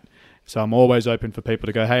don't. So I'm always open for people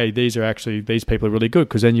to go, hey, these people are really good,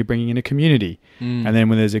 because then you're bringing in a community. And then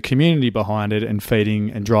when there's a community behind it and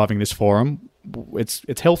feeding and driving this forum,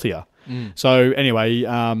 it's healthier. So anyway,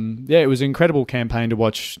 it was an incredible campaign to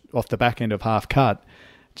watch off the back end of Halfcut,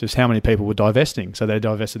 just how many people were divesting. So they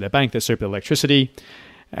divested their bank, their super electricity,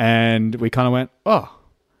 and we kind of went, oh,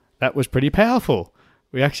 that was pretty powerful.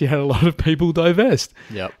 We actually had a lot of people divest.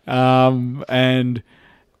 Yep. And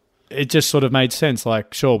it just sort of made sense.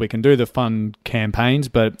 Like, sure, we can do the fun campaigns,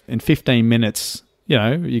 but in 15 minutes,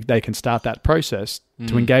 they can start that process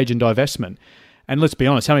to engage in divestment. And let's be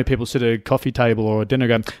honest, how many people sit at a coffee table or a dinner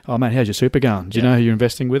going, oh, man, how's your super going? Do you know who you're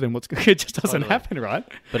investing with? And it just doesn't happen, right?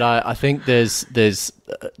 But I think there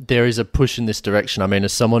is a push in this direction. I mean,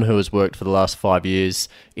 as someone who has worked for the last 5 years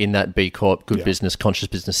in that B Corp, good business, conscious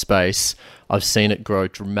business space, I've seen it grow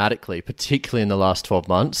dramatically, particularly in the last 12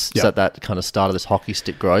 months. So that kind of started this hockey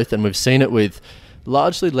stick growth. And we've seen it with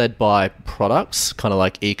largely led by products, kind of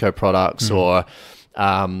like eco products or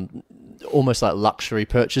almost like luxury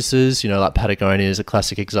purchases, like Patagonia is a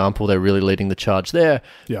classic example. They're really leading the charge there.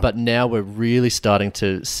 Yeah. But now we're really starting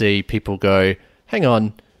to see people go, hang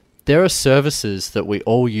on, there are services that we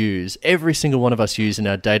all use, every single one of us use in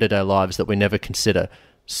our day-to-day lives that we never consider.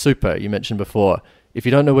 Super, you mentioned before. If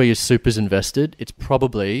you don't know where your super's invested, it's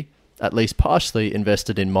probably at least partially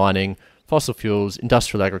invested in mining, fossil fuels,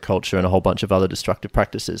 industrial agriculture, and a whole bunch of other destructive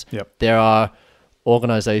practices. Yep. There are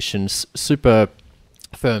organizations, super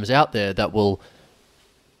firms out there that will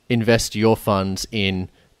invest your funds in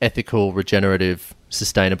ethical, regenerative,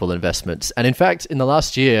 sustainable investments. And in fact, in the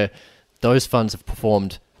last year, those funds have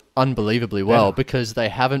performed unbelievably well because they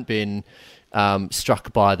haven't been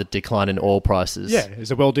struck by the decline in oil prices. Yeah,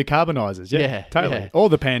 as well decarbonisers. Yeah, totally. Yeah. Or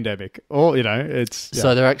the pandemic. Or, it's... Yeah.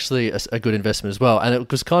 So they're actually a good investment as well. And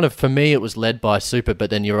it was kind of, for me, it was led by super, but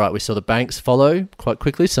then you're right, we saw the banks follow quite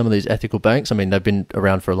quickly, some of these ethical banks. I mean, they've been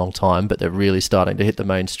around for a long time, but they're really starting to hit the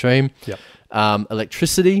mainstream. Yep.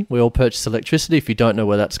 Electricity, we all purchase electricity. If you don't know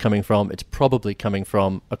where that's coming from, it's probably coming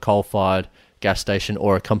from a coal-fired gas station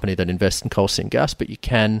or a company that invests in coal seam gas, but you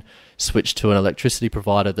can switch to an electricity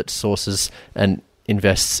provider that sources and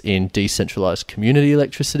invests in decentralized community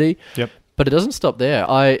electricity. Yep. But it doesn't stop there.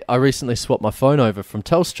 I recently swapped my phone over from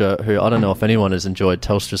Telstra, who I don't know if anyone has enjoyed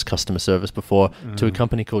Telstra's customer service before, to a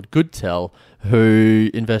company called GoodTel, who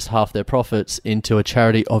invest half their profits into a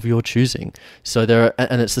charity of your choosing. So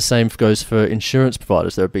and it's the same goes for insurance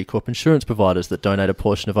providers. There are B Corp insurance providers that donate a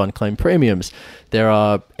portion of unclaimed premiums. There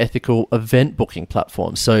are ethical event booking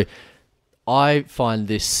platforms. So I find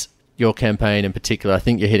your campaign in particular, I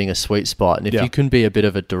think you're hitting a sweet spot. And if you can be a bit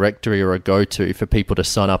of a directory or a go-to for people to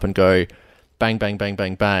sign up and go bang, bang, bang,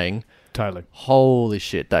 bang, bang. Totally. Holy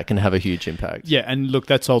shit, that can have a huge impact. Yeah, and look,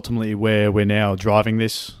 that's ultimately where we're now driving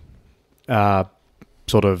this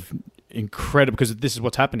sort of incredible, because this is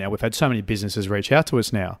what's happened now. We've had so many businesses reach out to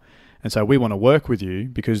us now. And so we want to work with you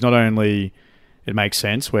because not only it makes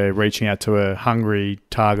sense, we're reaching out to a hungry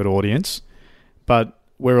target audience, but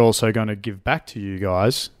we're also going to give back to you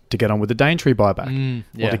guys to get on with the Daintree buyback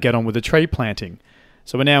or to get on with the tree planting.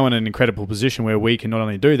 So we're now in an incredible position where we can not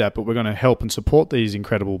only do that, but we're going to help and support these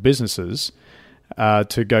incredible businesses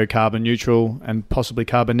to go carbon neutral and possibly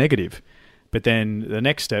carbon negative. But then the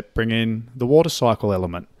next step, bring in the water cycle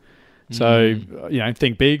element. So,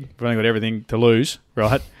 think big. We've only got everything to lose,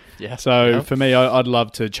 right? Yeah. So for me, I'd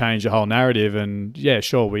love to change the whole narrative. And yeah,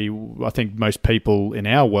 sure, I think most people in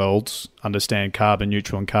our worlds understand carbon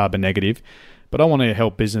neutral and carbon negative. But I want to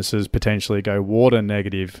help businesses potentially go water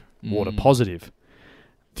negative, water positive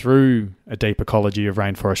through a deep ecology of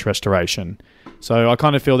rainforest restoration. So I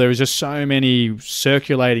kind of feel there is just so many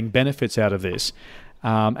circulating benefits out of this.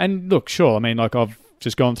 And look, sure, I mean, like I've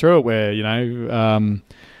just gone through it where,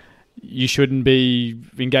 you shouldn't be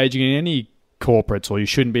engaging in any corporates or you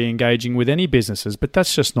shouldn't be engaging with any businesses, but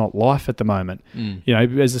that's just not life at the moment.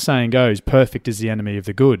 As the saying goes, perfect is the enemy of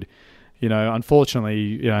the good.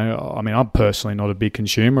 Unfortunately, I mean, I'm personally not a big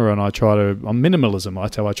consumer and I'm minimalism.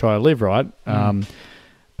 That's how I try to live, right?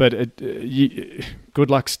 But good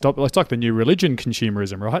luck stop. It's like the new religion,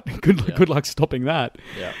 consumerism, right? Good luck stopping that.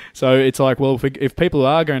 Yeah. So it's like, well, if people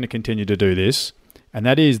are going to continue to do this, and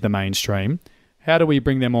that is the mainstream, how do we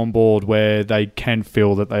bring them on board where they can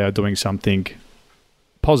feel that they are doing something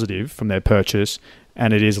positive from their purchase,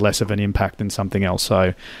 and it is less of an impact than something else?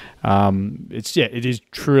 So it is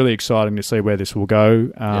truly exciting to see where this will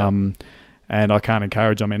go. And I can't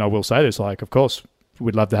encourage. I mean, I will say this: like, of course,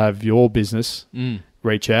 we'd love to have your business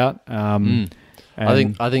reach out. I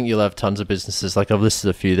think you'll have tons of businesses. Like I've listed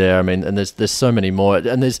a few there. I mean, and there's so many more.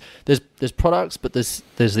 And there's products, but there's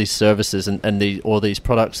these services and all these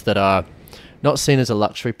products that are not seen as a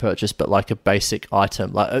luxury purchase, but like a basic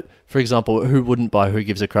item. Like, for example, who wouldn't buy Who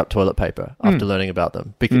Gives a Crap toilet paper after learning about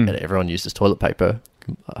them? Because everyone uses toilet paper.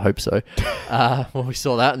 I hope so. Well, we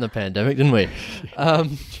saw that in the pandemic, didn't we?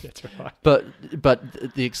 That's right. But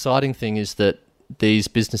the exciting thing is that these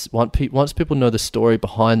businesses, once people know the story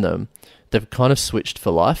behind them, they've kind of switched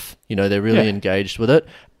for life. They're really engaged with it,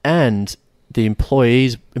 and the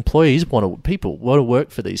employees want to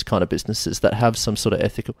work for these kind of businesses that have some sort of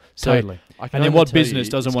ethical. So totally. And then what business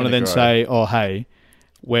doesn't want to then say, "Oh, hey,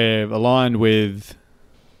 we're aligned with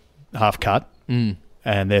Halfcut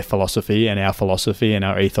and their philosophy and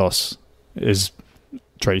our ethos is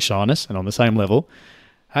tree shyness, and on the same level,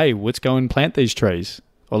 hey, let's go and plant these trees,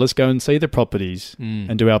 or let's go and see the properties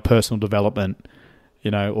and do our personal development,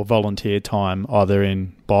 or volunteer time either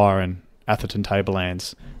in Byron, Atherton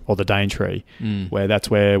Tablelands, or the Daintree,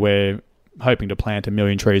 where we're hoping to plant 1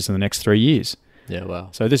 million trees in the next 3 years. Yeah, wow.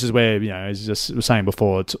 So this is where, as I was saying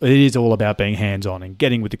before, it is all about being hands-on and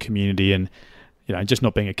getting with the community and, just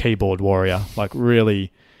not being a keyboard warrior, like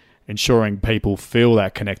really ensuring people feel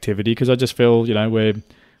that connectivity. Because I just feel,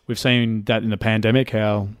 we've seen that in the pandemic,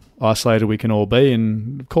 how isolated we can all be.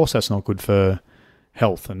 And of course that's not good for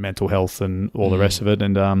health and mental health and all the rest of it.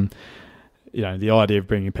 And, the idea of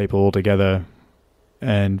bringing people all together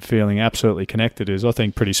and feeling absolutely connected is, I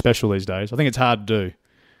think, pretty special these days. I think it's hard to do.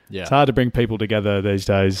 Yeah. It's hard to bring people together these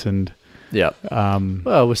days. And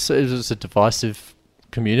well, it was a divisive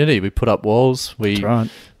community. We put up walls. We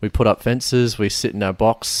put up fences. We sit in our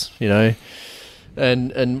box,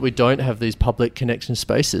 and we don't have these public connection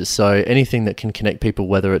spaces. So anything that can connect people,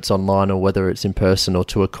 whether it's online or whether it's in person or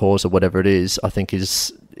to a cause or whatever it is, I think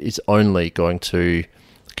is is only going to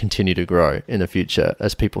continue to grow in the future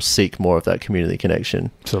as people seek more of that community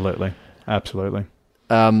connection. Absolutely.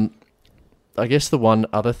 I guess the one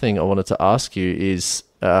other thing I wanted to ask you is,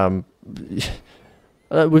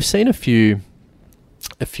 we've seen a few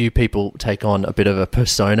people take on a bit of a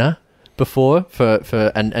persona before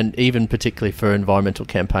and even particularly for environmental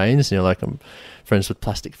campaigns. Like I'm friends with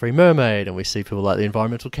Plastic Free Mermaid, and we see people like the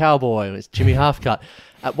Environmental Cowboy, and it's Jimmy Halfcut.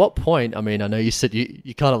 At what point, I know you said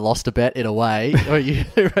you kind of lost a bet in a way, or you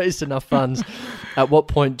raised enough funds. At what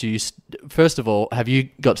point do you, first of all, have you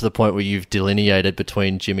got to the point where you've delineated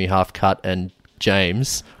between Jimmy Halfcut and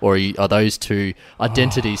James, or are those two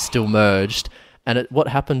identities still merged? And what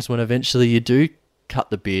happens when eventually you do cut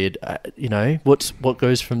the beard? What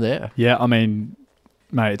goes from there? Yeah,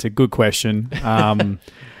 mate, it's a good question.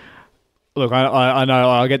 Look, I know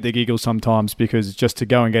I get the giggles sometimes because just to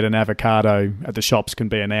go and get an avocado at the shops can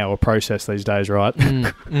be an hour process these days, right?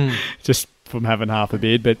 Just from having half a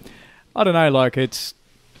beard. But I don't know,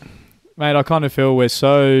 mate, I kind of feel we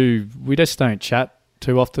just don't chat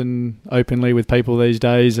too often openly with people these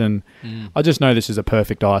days. And I just know this is a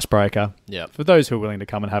perfect icebreaker for those who are willing to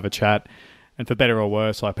come and have a chat. And for better or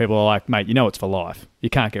worse, people are like, mate, it's for life. You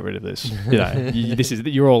can't get rid of this.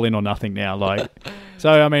 You're all in or nothing now.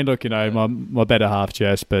 So look, my better half,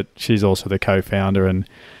 Jess, but she's also the co-founder, and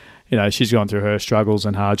she's gone through her struggles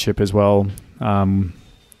and hardship as well.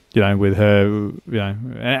 With her,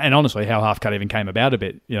 and honestly, how Halfcut even came about a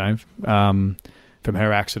bit, from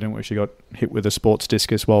her accident where she got hit with a sports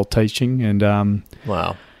discus while teaching, and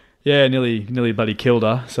wow, yeah, nearly bloody killed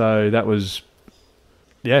her. So that was.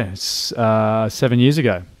 Yeah, it's 7 years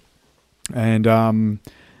ago, and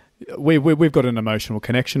we've got an emotional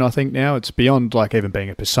connection. I think now it's beyond even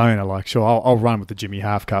being a persona. Sure, I'll run with the Jimmy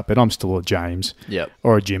Halfcut, but I'm still a James,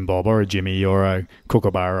 or a Jim Bob, or a Jimmy, or a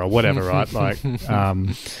Kookaburra, or whatever, right?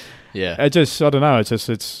 Yeah, I don't know.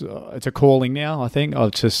 It's a calling now. I think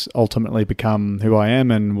I've just ultimately become who I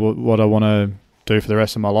am and what I want to do for the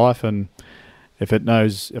rest of my life. And if I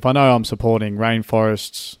know I'm supporting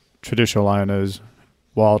rainforests, traditional owners,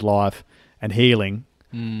 wildlife and healing,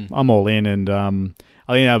 I'm all in. And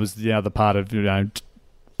I think that was the other part of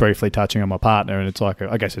briefly touching on my partner, and it's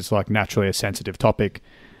I guess it's naturally a sensitive topic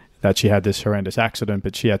that she had this horrendous accident,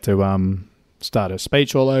 but she had to start her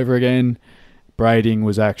speech all over again. Braiding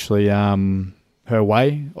was actually her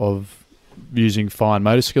way of using fine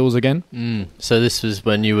motor skills again. So this was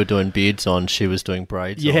when you were doing beards on, she was doing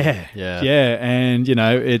braids on. Yeah, and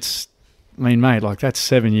it's mate, that's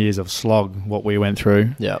 7 years of slog what we went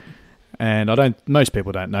through. Yeah. And most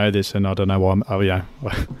people don't know this, and I don't know why.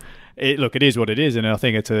 It is what it is, and I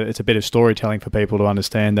think it's a bit of storytelling for people to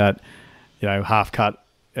understand that, Halfcut,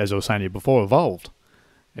 as I was saying to you before, evolved.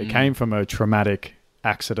 It came from a traumatic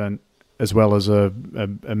accident as well as a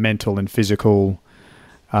mental and physical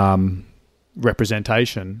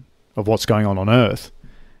representation of what's going on Earth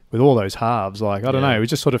with all those halves. I don't know, it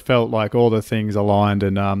just sort of felt like all the things aligned,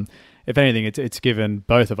 and if anything, it's given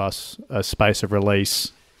both of us a space of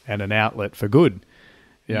release and an outlet for good.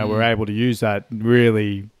 We're able to use that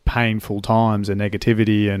really painful times and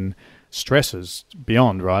negativity and stresses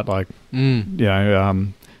beyond, right?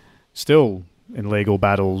 Still in legal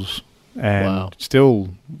battles and still,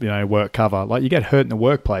 work cover. You get hurt in the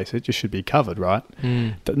workplace, it just should be covered, right?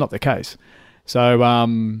 Not the case. So,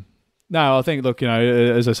 no, I think, look,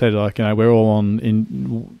 as I said, we're all on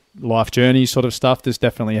in life journey sort of stuff. This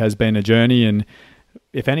definitely has been a journey, and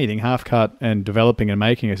if anything, Halfcut and developing and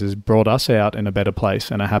making us has brought us out in a better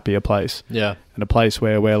place and a happier place. Yeah. And a place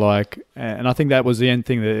where we're and I think that was the end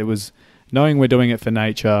thing, that it was knowing we're doing it for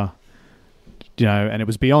nature, and it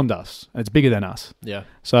was beyond us. It's bigger than us. Yeah.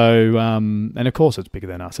 So, and of course it's bigger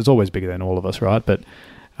than us. It's always bigger than all of us, right? But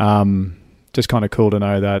just kind of cool to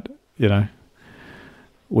know that,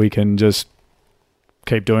 we can just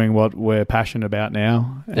keep doing what we're passionate about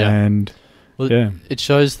now. Yeah. And it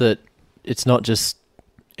shows that it's not just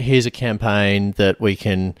here's a campaign that we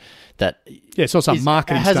can it's not some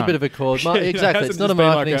marketing stunt. It has stunt. a bit of a cause. Exactly. It's not a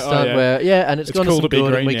marketing stunt and it's gone cool to some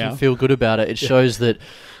good and we can feel good about it. It shows that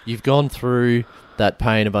you've gone through that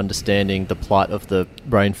pain of understanding the plight of the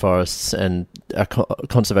rainforests and our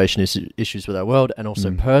conservation issues with our world, and also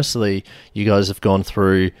personally, you guys have gone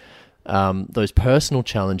through those personal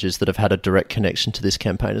challenges that have had a direct connection to this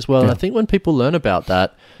campaign as well. Yeah. And I think when people learn about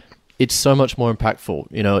that, it's so much more impactful.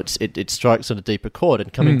 It strikes on a deeper chord,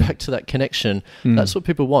 and coming back to that connection, that's what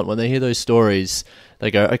people want. When they hear those stories, they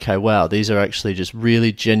go, okay, wow, these are actually just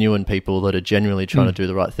really genuine people that are genuinely trying to do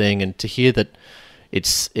the right thing. And to hear that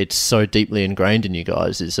it's so deeply ingrained in you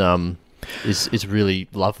guys is really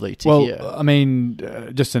lovely to hear.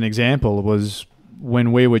 Well, just an example was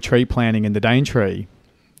when we were tree planting in the Daintree,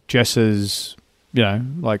 Jess's,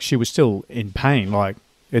 like she was still in pain. Like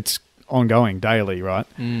it's ongoing daily, right?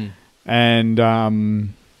 And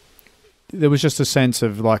there was just a sense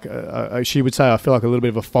of like, she would say, I feel like a little bit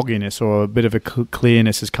of a fogginess or a bit of a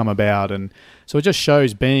clearness has come about. And so it just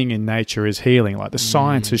shows being in nature is healing. Like the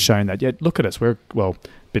science has shown that. Yet look at us. We're, well, a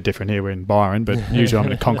bit different here. We're in Byron, but usually I'm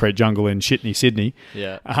in a concrete jungle in Shitney, Sydney.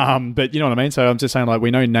 Yeah. But you know what I mean? So I'm just saying, like, we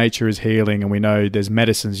know nature is healing and we know there's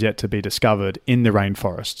medicines yet to be discovered in the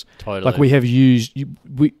rainforests. Totally. Like we have used...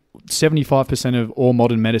 75% of all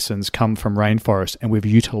modern medicines come from rainforests, and we've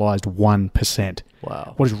utilised 1%.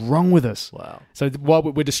 Wow. What is wrong with us? Wow. So while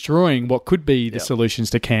we're destroying what could be the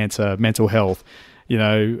solutions to cancer, mental health,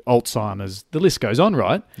 Alzheimer's, the list goes on,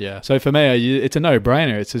 right? Yeah. So for me, it's a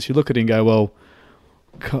no-brainer. It's just you look at it and go, well,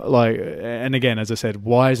 like, and again, as I said,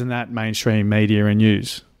 why isn't that mainstream media and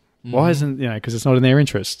news? Why isn't, because it's not in their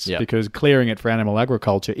interests. Yeah. Because clearing it for animal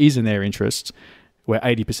agriculture is in their interests, where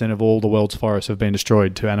 80% of all the world's forests have been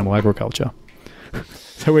destroyed to animal agriculture.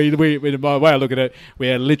 So we, by the way I look at it,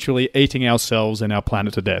 we are literally eating ourselves and our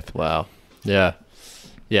planet to death. Wow. Yeah.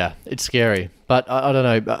 Yeah, it's scary. But I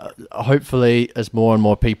don't know, hopefully as more and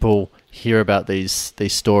more people hear about these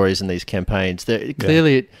stories and these campaigns,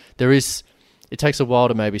 clearly it takes a while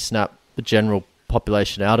to maybe snap the general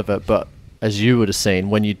population out of it, but as you would have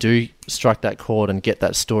seen, when you do strike that chord and get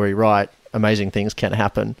that story right, amazing things can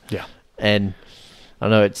happen. Yeah. And I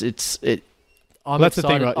know I'm excited. The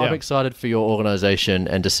thing, right? I'm excited for your organisation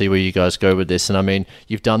and to see where you guys go with this. And I mean,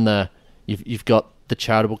 you've got the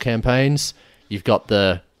charitable campaigns. You've got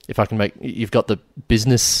the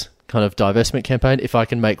business kind of divestment campaign. If I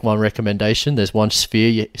can make one recommendation, there's one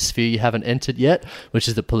sphere you haven't entered yet, which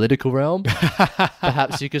is the political realm.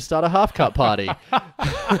 Perhaps you could start a Halfcut party.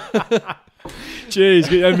 Jeez,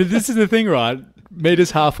 I mean, this is the thing, right? Meet us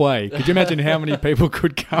halfway. Could you imagine how many people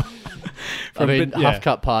could come?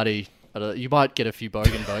 Halfcut party. You might get a few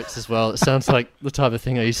bogan votes as well. It sounds like the type of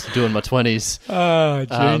thing I used to do in my 20s. Oh,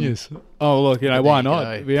 genius. Look, why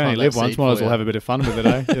not? We only live once. Might as well have a bit of fun with it,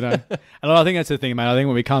 eh? And I think that's the thing, mate. I think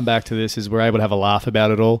when we come back to this is we're able to have a laugh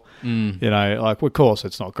about it all. Like, of course,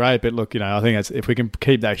 it's not great, but look, I think if we can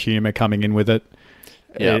keep that humour coming in with it,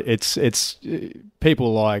 it's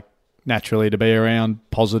people like naturally to be around,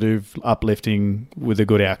 positive, uplifting with a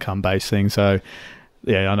good outcome-based thing. So,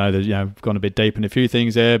 yeah, I know that, we've gone a bit deep in a few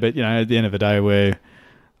things there, but, at the end of the day, we're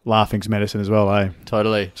laughing's medicine as well, eh?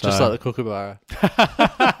 Totally. So, just like the kookaburra.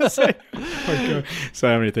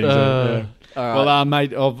 So many things there, yeah. All right. Well,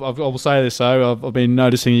 mate, I will say this though. I've been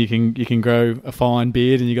noticing you can grow a fine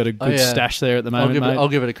beard, and you got a good stash there at the moment, mate. I'll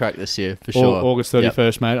give it a crack this year for sure. August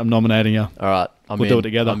 31st, mate. I'm nominating you. All right, we'll do it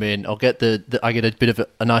together. I'll get I get a bit of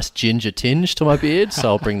a nice ginger tinge to my beard, so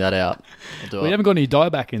I'll bring that out. You haven't got any dye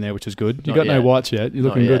back in there, which is good. You got no whites yet. You're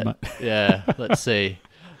looking good, mate. Yeah, let's see.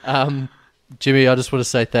 Jimmy, I just want to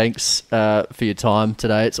say thanks for your time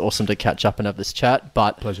today. It's awesome to catch up and have this chat.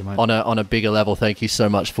 But pleasure, mate. On a bigger level, thank you so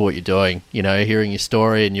much for what you're doing. Hearing your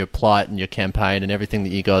story and your plight and your campaign and everything that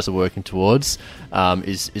you guys are working towards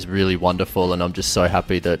is really wonderful. And I'm just so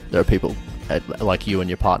happy that there are people like you and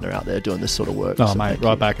your partner out there doing this sort of work. Oh, so mate,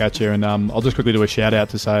 right back at you. And I'll just quickly do a shout out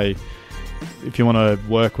to say, if you want to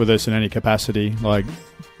work with us in any capacity, like,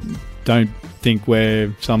 don't think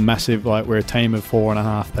we're some massive, like, we're a team of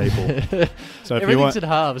 4.5 people. So if everything's at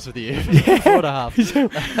halves with you.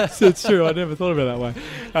 4.5. So it's true. I never thought about it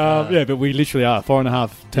that way. But we literally are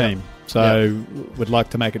 4.5 team. So we'd like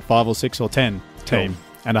to make it 5 or 6 or 10 team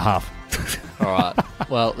and a half. All right.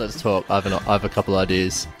 Well, let's talk. I have a couple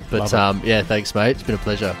ideas. But thanks, mate. It's been a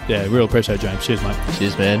pleasure. Yeah, real appreciate it, James. Cheers, mate.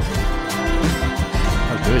 Cheers, man.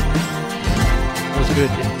 That was good. That was good.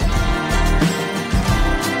 Yeah.